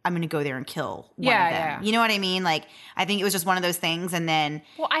 I'm going to go there and kill one of them. You know what I mean? Like, I think it was just one of those things, and then...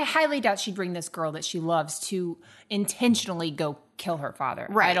 Well, I highly doubt she'd bring this girl that she loves to intentionally go kill her father.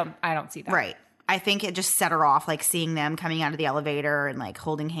 Right. I don't see that. Right. I think it just set her off, like, seeing them coming out of the elevator and, like,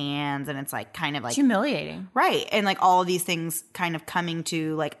 holding hands, and it's, like, kind of, like... It's humiliating. Right. And, like, all of these things kind of coming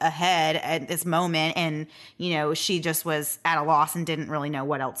to, like, a head at this moment, and, she just was at a loss and didn't really know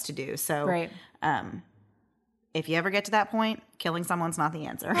what else to do. So... Right. If you ever get to that point, killing someone's not the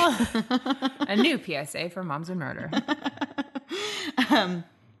answer. A new PSA for moms and murder.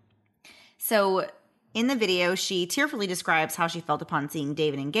 So in the video, she tearfully describes how she felt upon seeing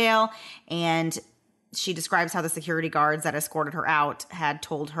David and Gail, and she describes how the security guards that escorted her out had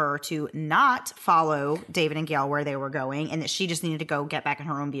told her to not follow David and Gail where they were going, and that she just needed to go get back in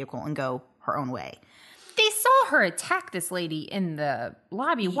her own vehicle and go her own way. They saw her attack this lady in the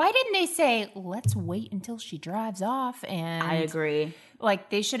lobby. Why didn't they say, let's wait until she drives off? And I agree. Like,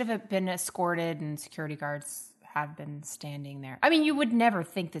 they should have been escorted, and security guards have been standing there. I mean, you would never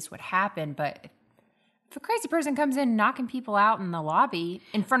think this would happen, but if a crazy person comes in knocking people out in the lobby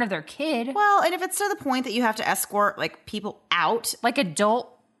in front of their kid. Well, and if it's to the point that you have to escort, like, people out. Like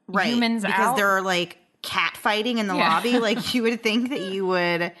adult humans because out. they're, like, cat fighting in the lobby. Like, you would think that you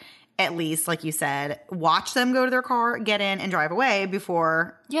would... at least, like you said, watch them go to their car, get in, and drive away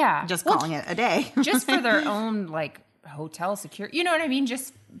before just calling it a day. Just for their own, like, hotel security. You know what I mean?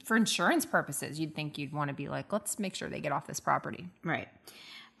 Just for insurance purposes, you'd think you'd want to be like, let's make sure they get off this property. Right.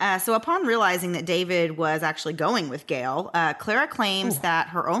 So upon realizing that David was actually going with Gail, Clara claims that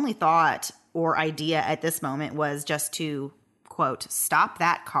her only thought or idea at this moment was just to, quote, stop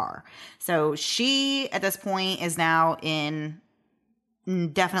that car. So she, at this point, is now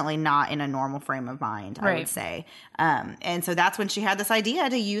definitely not in a normal frame of mind, I would say. And so that's when she had this idea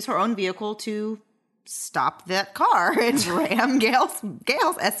to use her own vehicle to stop that car and ram Gail's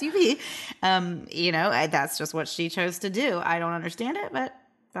SUV. That's just what she chose to do. I don't understand it, but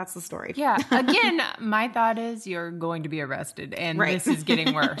that's the story. Yeah. Again, my thought is you're going to be arrested, and this is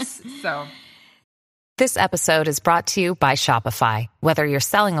getting worse. So this episode is brought to you by Shopify. Whether you're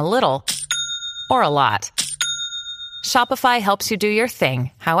selling a little or a lot, Shopify helps you do your thing,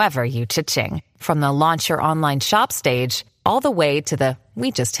 however you cha-ching. From the launch your online shop stage, all the way to the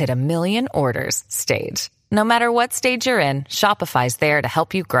we just hit 1 million orders stage. No matter what stage you're in, Shopify's there to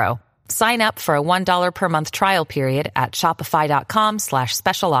help you grow. Sign up for a $1 per month trial period at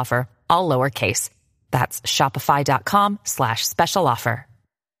shopify.com/special offer, all lowercase. That's shopify.com/special offer.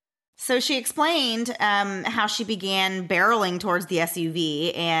 So she explained how she began barreling towards the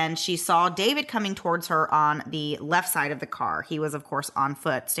SUV, and she saw David coming towards her on the left side of the car. He was, of course, on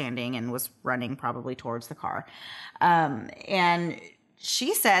foot, standing, and was running probably towards the car. And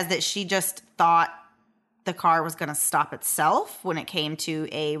she says that she just thought the car was going to stop itself when it came to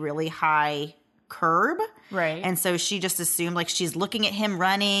a really high curb. Right. And so she just assumed, like, she's looking at him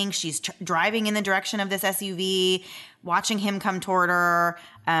running. She's driving in the direction of this SUV, watching him come toward her.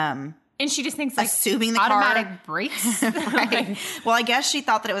 And she just thinks, like, assuming the automatic car, brakes. Right. Well, I guess she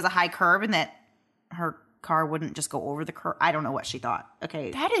thought that it was a high curb and that her car wouldn't just go over the curb. I don't know what she thought.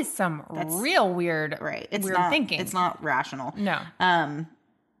 Okay. That is real weird, right. Weird thinking. It's not rational. No.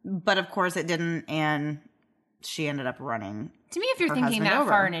 But of course it didn't, and she ended up running. To me, if you're thinking that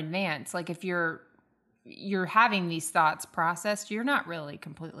far in advance, like if you're having these thoughts processed, you're not really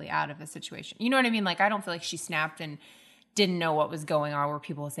completely out of a situation. You know what I mean? Like, I don't feel like she snapped and didn't know what was going on, where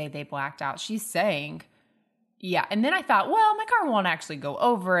people say they blacked out. She's saying, yeah. And then I thought, well, my car won't actually go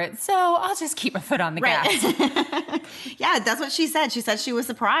over it, so I'll just keep my foot on the gas. Yeah, that's what she said. She said she was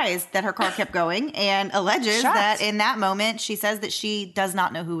surprised that her car kept going and alleges Shocked. that in that moment, she says that she does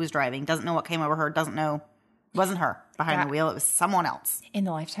not know who was driving, doesn't know what came over her, doesn't know, wasn't her behind the wheel. It was someone else. In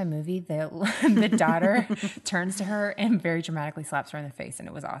the Lifetime movie, the daughter turns to her and very dramatically slaps her in the face, and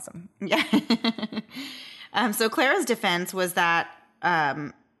it was awesome. Yeah. So Clara's defense was that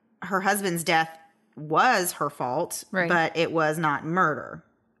her husband's death was her fault, right, but it was not murder.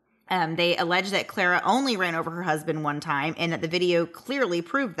 They allege that Clara only ran over her husband one time and that the video clearly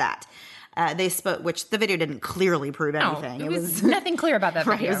proved that. They spoke, which the video didn't clearly prove anything. No, it was nothing clear about that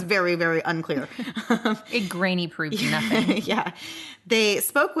video. Right, it was very, very unclear. It grainy proved nothing. Yeah. They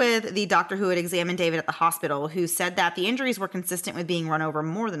spoke with the doctor who had examined David at the hospital, who said that the injuries were consistent with being run over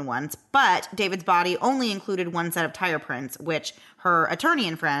more than once, but David's body only included one set of tire prints, which her attorney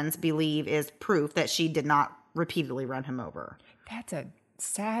and friends believe is proof that she did not repeatedly run him over. That's a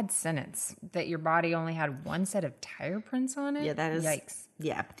sad sentence, that your body only had one set of tire prints on it. Yeah, that is... Yikes.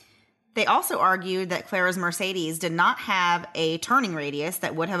 Yeah. They also argued that Clara's Mercedes did not have a turning radius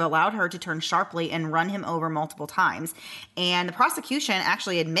that would have allowed her to turn sharply and run him over multiple times. And the prosecution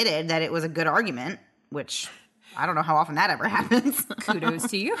actually admitted that it was a good argument, which I don't know how often that ever happens. Kudos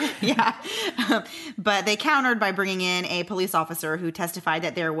to you. Yeah. But they countered by bringing in a police officer who testified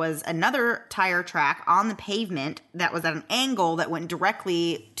that there was another tire track on the pavement that was at an angle that went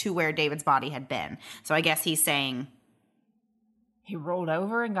directly to where David's body had been. So I guess he's saying... He rolled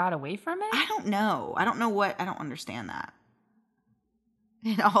over and got away from it? I don't know. I don't understand that.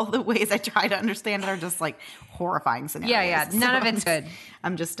 And all the ways I try to understand it are just like horrifying scenarios. Yeah. None of it's good.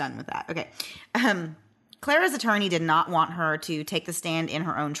 I'm just done with that. Okay. Clara's attorney did not want her to take the stand in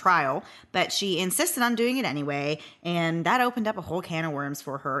her own trial, but she insisted on doing it anyway, and that opened up a whole can of worms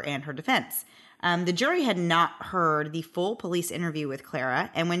for her and her defense. The jury had not heard the full police interview with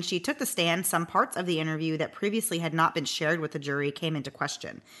Clara, and when she took the stand, some parts of the interview that previously had not been shared with the jury came into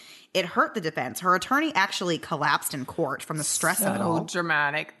question. It hurt the defense. Her attorney actually collapsed in court from the stress of it all. So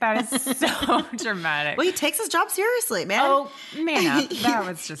dramatic. That is so dramatic. Well, he takes his job seriously, man. Oh, man, that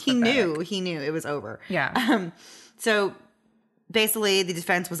was just pathetic. He knew it was over. Yeah. So basically, the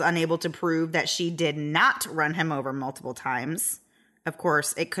defense was unable to prove that she did not run him over multiple times. Of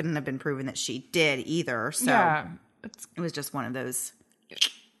course, it couldn't have been proven that she did either. So yeah. It was just one of those.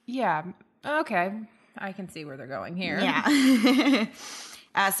 Yeah. Okay. I can see where they're going here. Yeah.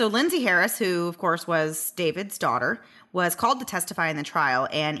 So Lindsay Harris, who, of course, was David's daughter, was called to testify in the trial.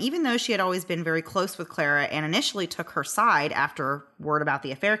 And even though she had always been very close with Clara and initially took her side after word about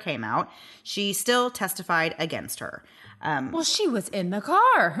the affair came out, she still testified against her. Well, she was in the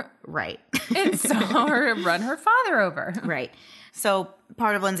car. Right. And saw her run her father over. Right. So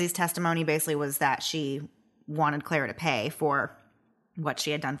part of Lindsay's testimony basically was that she wanted Clara to pay for what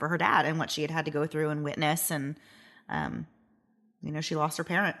she had done for her dad and what she had to go through and witness. And, she lost her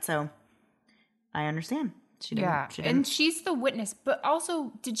parent. So I understand. She didn't. Yeah. And she's the witness. But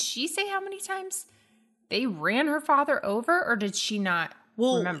also, did she say how many times they ran her father over, or did she not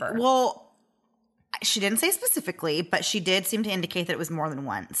remember? Well, she didn't say specifically, but she did seem to indicate that it was more than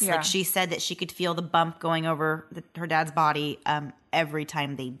once. Yeah. Like she said that she could feel the bump going over her dad's body every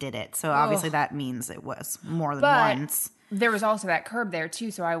time they did it. So obviously that means it was more than once. There was also that curb there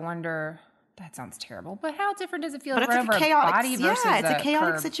too. So I wonder. That sounds terrible. But how different does it feel but to run over a body versus it's a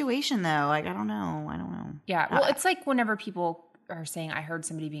chaotic curb? Situation though. Like I don't know. Yeah. Well, it's like whenever people are saying, "I heard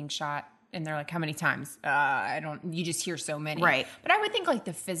somebody being shot." And they're like, how many times? You just hear so many. Right. But I would think like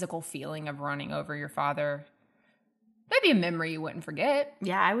the physical feeling of running over your father, that'd be a memory you wouldn't forget.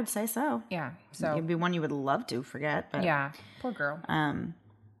 Yeah, I would say so. Yeah. So it'd be one you would love to forget. But, yeah. Poor girl.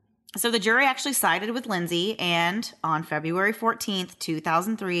 So the jury actually sided with Lindsay, and on February 14th,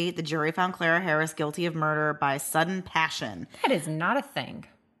 2003, the jury found Clara Harris guilty of murder by sudden passion. That is not a thing.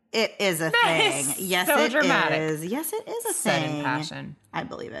 It is a thing. Yes, so it dramatic. is. Yes, it is a sudden thing. Passion. I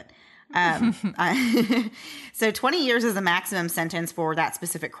believe it. So 20 years is the maximum sentence for that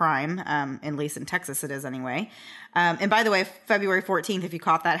specific crime. At least in Texas it is anyway. And by the way, February 14th, if you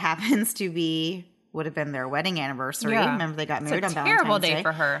caught that, happens to would have been their wedding anniversary. Yeah. Remember they got married on Valentine's Day. Terrible day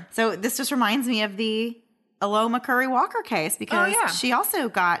for her. So this just reminds me of the Aloma Curry Walker case because she also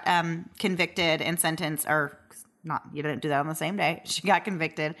got convicted and sentenced, or not, you didn't do that on the same day. She got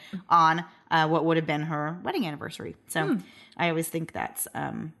convicted on what would have been her wedding anniversary. So I always think that's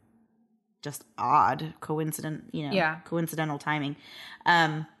just odd, coincidental timing.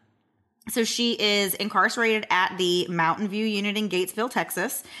 So she is incarcerated at the Mountain View unit in Gatesville,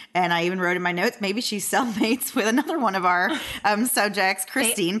 Texas. And I even wrote in my notes, maybe she's cellmates with another one of our subjects,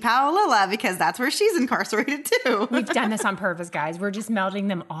 Christine Paolilla, because that's where she's incarcerated too. We've done this on purpose, guys. We're just melding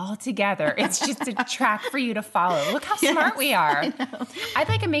them all together. It's just a track for you to follow. Look how smart we are. I'd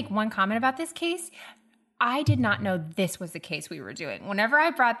like to make one comment about this case. I did not know this was the case we were doing. Whenever I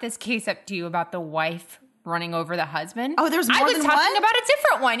brought this case up to you about the wife running over the husband. Oh, there's more than one? I was talking about a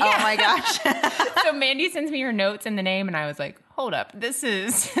different one. Yeah. Oh my gosh. So Mandy sends me her notes and the name, and I was like, hold up, this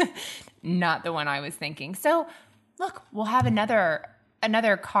is not the one I was thinking. So look, we'll have another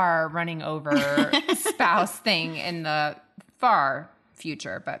car running over spouse thing in the far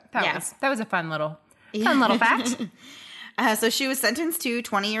future, but that was a fun little fact. So she was sentenced to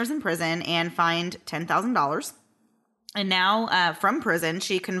 20 years in prison and fined $10,000. And now from prison,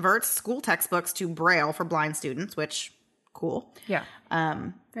 she converts school textbooks to Braille for blind students, which cool. Yeah.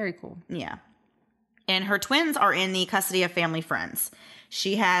 Very cool. Yeah. And her twins are in the custody of family friends.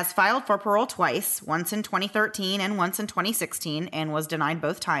 She has filed for parole twice, once in 2013 and once in 2016, and was denied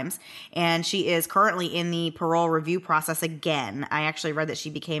both times. And she is currently in the parole review process again. I actually read that she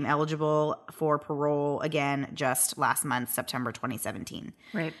became eligible for parole again just last month, September 2017.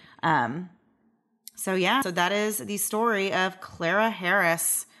 Right. So that is the story of Clara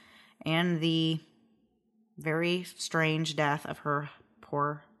Harris and the very strange death of her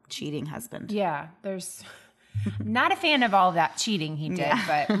poor cheating husband. Yeah, there's not a fan of all that cheating he did,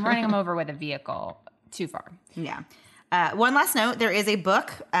 but running him over with a vehicle, too far. Yeah. One last note, there is a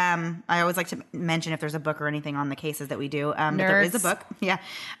book. I always like to mention if there's a book or anything on the cases that we do. But there is a book. Yeah.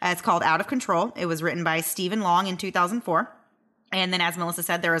 It's called Out of Control. It was written by Stephen Long in 2004. And then, as Melissa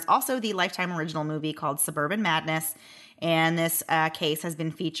said, there is also the Lifetime original movie called Suburban Madness. And this case has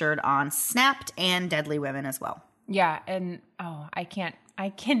been featured on Snapped and Deadly Women as well. Yeah. And, I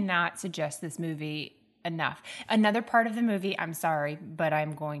cannot suggest this movie enough. Another part of the movie, I'm sorry, but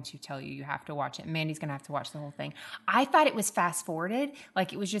I'm going to tell you have to watch it. Mandy's going to have to watch the whole thing. I thought it was fast forwarded.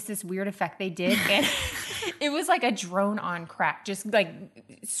 Like it was just this weird effect they did. And it was like a drone on crack, just like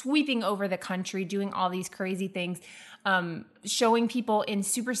sweeping over the country, doing all these crazy things, showing people in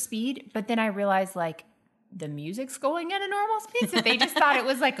super speed. But then I realized like the music's going at a normal speed. So they just thought it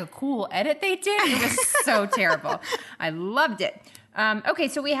was like a cool edit they did. It was so terrible. I loved it. Okay,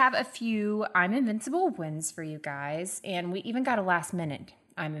 so we have a few I'm Invincible wins for you guys, and we even got a last minute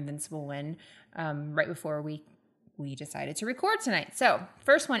I'm Invincible win right before we decided to record tonight. So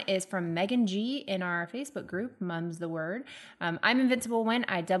first one is from Megan G in our Facebook group, Mum's the Word. I'm Invincible when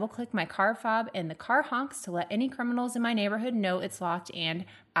I double click my car fob and the car honks to let any criminals in my neighborhood know it's locked and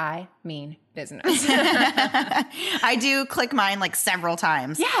I mean business. I do click mine like several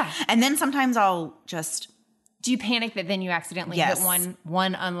times. Yeah. And then sometimes I'll just... Do you panic that then you accidentally hit one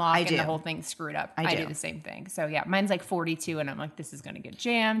unlock and the whole thing's screwed up? I do the same thing. So yeah, mine's like 42 and I'm like, this is going to get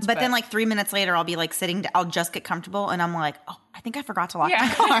jammed. But then like 3 minutes later, I'll be like sitting, I'll just get comfortable and I'm like, oh, I think I forgot to lock my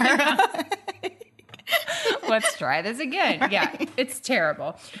car. Let's try this again. Right. Yeah, it's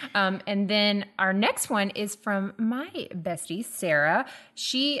terrible. And then our next one is from my bestie, Sarah.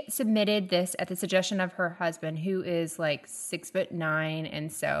 She submitted this at the suggestion of her husband, who is like 6'9",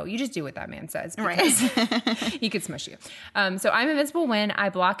 and so you just do what that man says, because he could smush you. So I'm invincible when I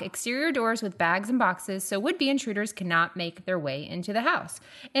block exterior doors with bags and boxes so would-be intruders cannot make their way into the house.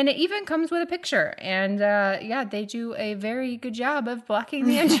 And it even comes with a picture. And they do a very good job of blocking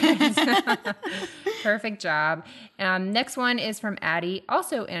the entrance. Perfect job. Next one is from Addie,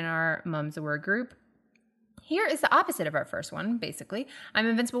 also in our Mum's the Word group. Here is the opposite of our first one, basically. I'm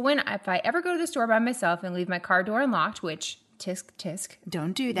invincible when if I ever go to the store by myself and leave my car door unlocked, which tisk, tisk.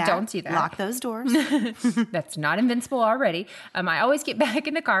 Don't do that. Don't do that. Lock those doors. That's not invincible already. I always get back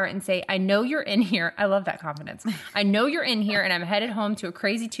in the car and say, I know you're in here. I love that confidence. I know you're in here and I'm headed home to a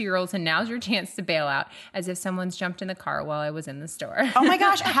crazy 2-year-old, so now's your chance to bail out, as if someone's jumped in the car while I was in the store. Oh my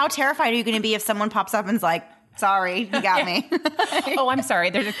gosh, how terrified are you going to be if someone pops up and's like, sorry, you got me. Oh, I'm sorry.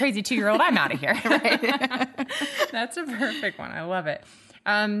 There's a crazy 2-year-old. I'm out of here. Right. That's a perfect one. I love it.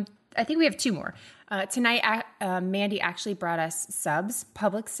 I think we have 2 more. Tonight, Mandy actually brought us subs,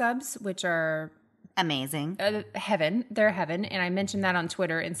 public subs, which are amazing. Heaven. They're heaven. And I mentioned that on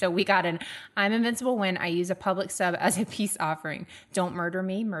Twitter. And so we got an I'm invincible when I use a public sub as a peace offering. Don't murder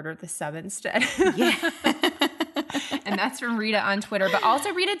me, murder the sub instead. Yeah. And that's from Rita on Twitter. But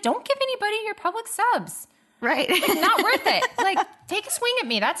also, Rita, don't give anybody your public subs. Right. It's not worth it. Like, take a swing at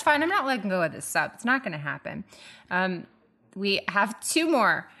me. That's fine. I'm not letting go of this sub. It's not going to happen. We have 2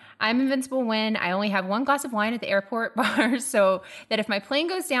 more. I'm invincible when I only have 1 glass of wine at the airport bar, so that if my plane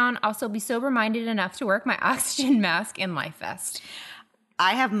goes down, I'll still be sober-minded enough to work my oxygen mask and life vest.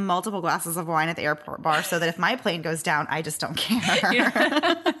 I have multiple glasses of wine at the airport bar so that if my plane goes down, I just don't care.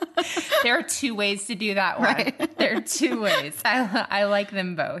 There are 2 ways to do that one. Right. There are 2 ways. I like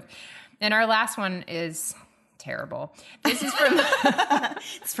them both. And our last one is terrible. This is from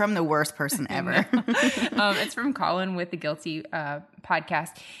it's from the worst person ever. It's from Colin with the Guilty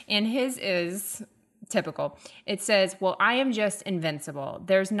podcast, and his is typical. It says, "Well, I am just invincible.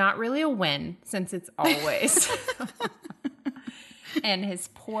 There's not really a win since it's always." And his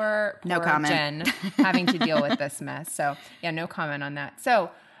poor Jen having to deal with this mess. So yeah, no comment on that.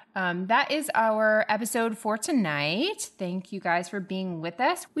 So that is our episode for tonight. Thank you guys for being with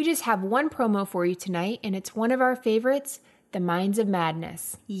us. We just have one promo for you tonight, and it's one of our favorites, The Minds of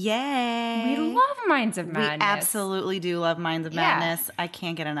Madness. Yay. We love Minds of Madness. We absolutely do love Minds of Madness. I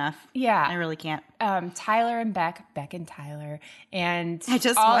can't get enough. Yeah. I really can't. Tyler and Beck and Tyler, and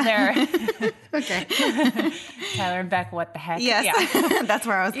their... Okay. Tyler and Beck, what the heck? Yes. Yeah. That's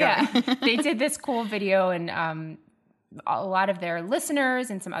where I was going. Yeah. They did this cool video, and a lot of their listeners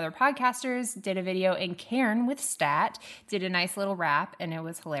and some other podcasters did a video, and Karen with Stat did a nice little rap, and it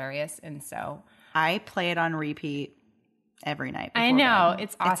was hilarious. And so I play it on repeat every night. I know. Bed.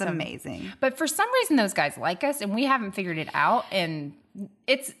 It's awesome. It's amazing. But for some reason, those guys like us, and we haven't figured it out, and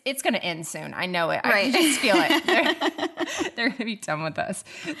it's going to end soon. I know it. Right. I can just feel it. They're going to be done with us.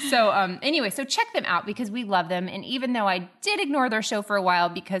 So anyway, so check them out because we love them. And even though I did ignore their show for a while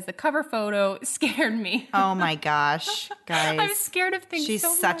because the cover photo scared me. Oh my gosh, guys. I'm scared of things She's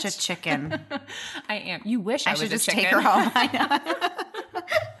so such much. A chicken. I am. You wish I was should a just chicken. take her home. I know.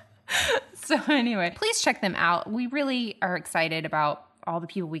 So anyway, please check them out. We really are excited about all the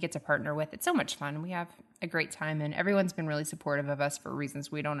people we get to partner with. It's so much fun. We have a great time, and everyone's been really supportive of us for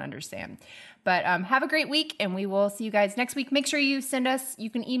reasons we don't understand. But have a great week, and we will see you guys next week. Make sure you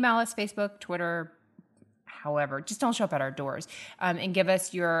can email us, Facebook, Twitter, however. Just don't show up at our doors, and give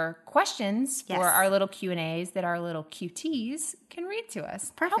us your questions for our little Q&As that our little QTs can read to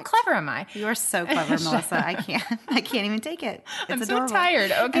us. Perfect. How clever am I? You are so clever, Melissa. I can't even take it. It's I'm adorable. so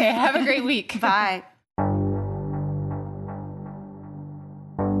tired. Okay, have a great week. Bye.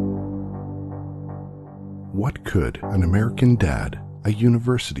 What could an American dad, a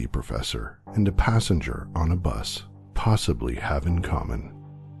university professor, and a passenger on a bus possibly have in common?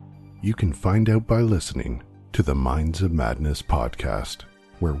 You can find out by listening to the Minds of Madness podcast,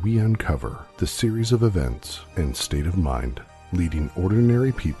 where we uncover the series of events and state of mind leading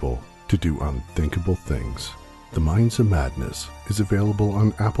ordinary people to do unthinkable things. The Minds of Madness is available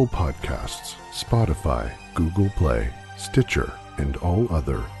on Apple Podcasts, Spotify, Google Play, Stitcher, and all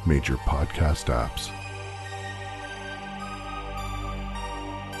other major podcast apps.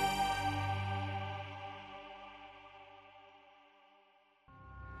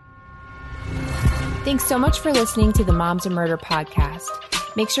 Thanks so much for listening to the Moms of Murder podcast.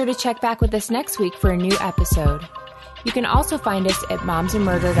 Make sure to check back with us next week for a new episode. You can also find us at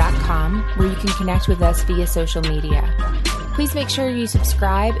momsandmurder.com, where you can connect with us via social media. Please make sure you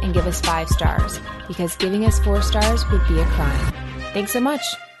subscribe and give us 5 stars, because giving us 4 stars would be a crime. Thanks so much.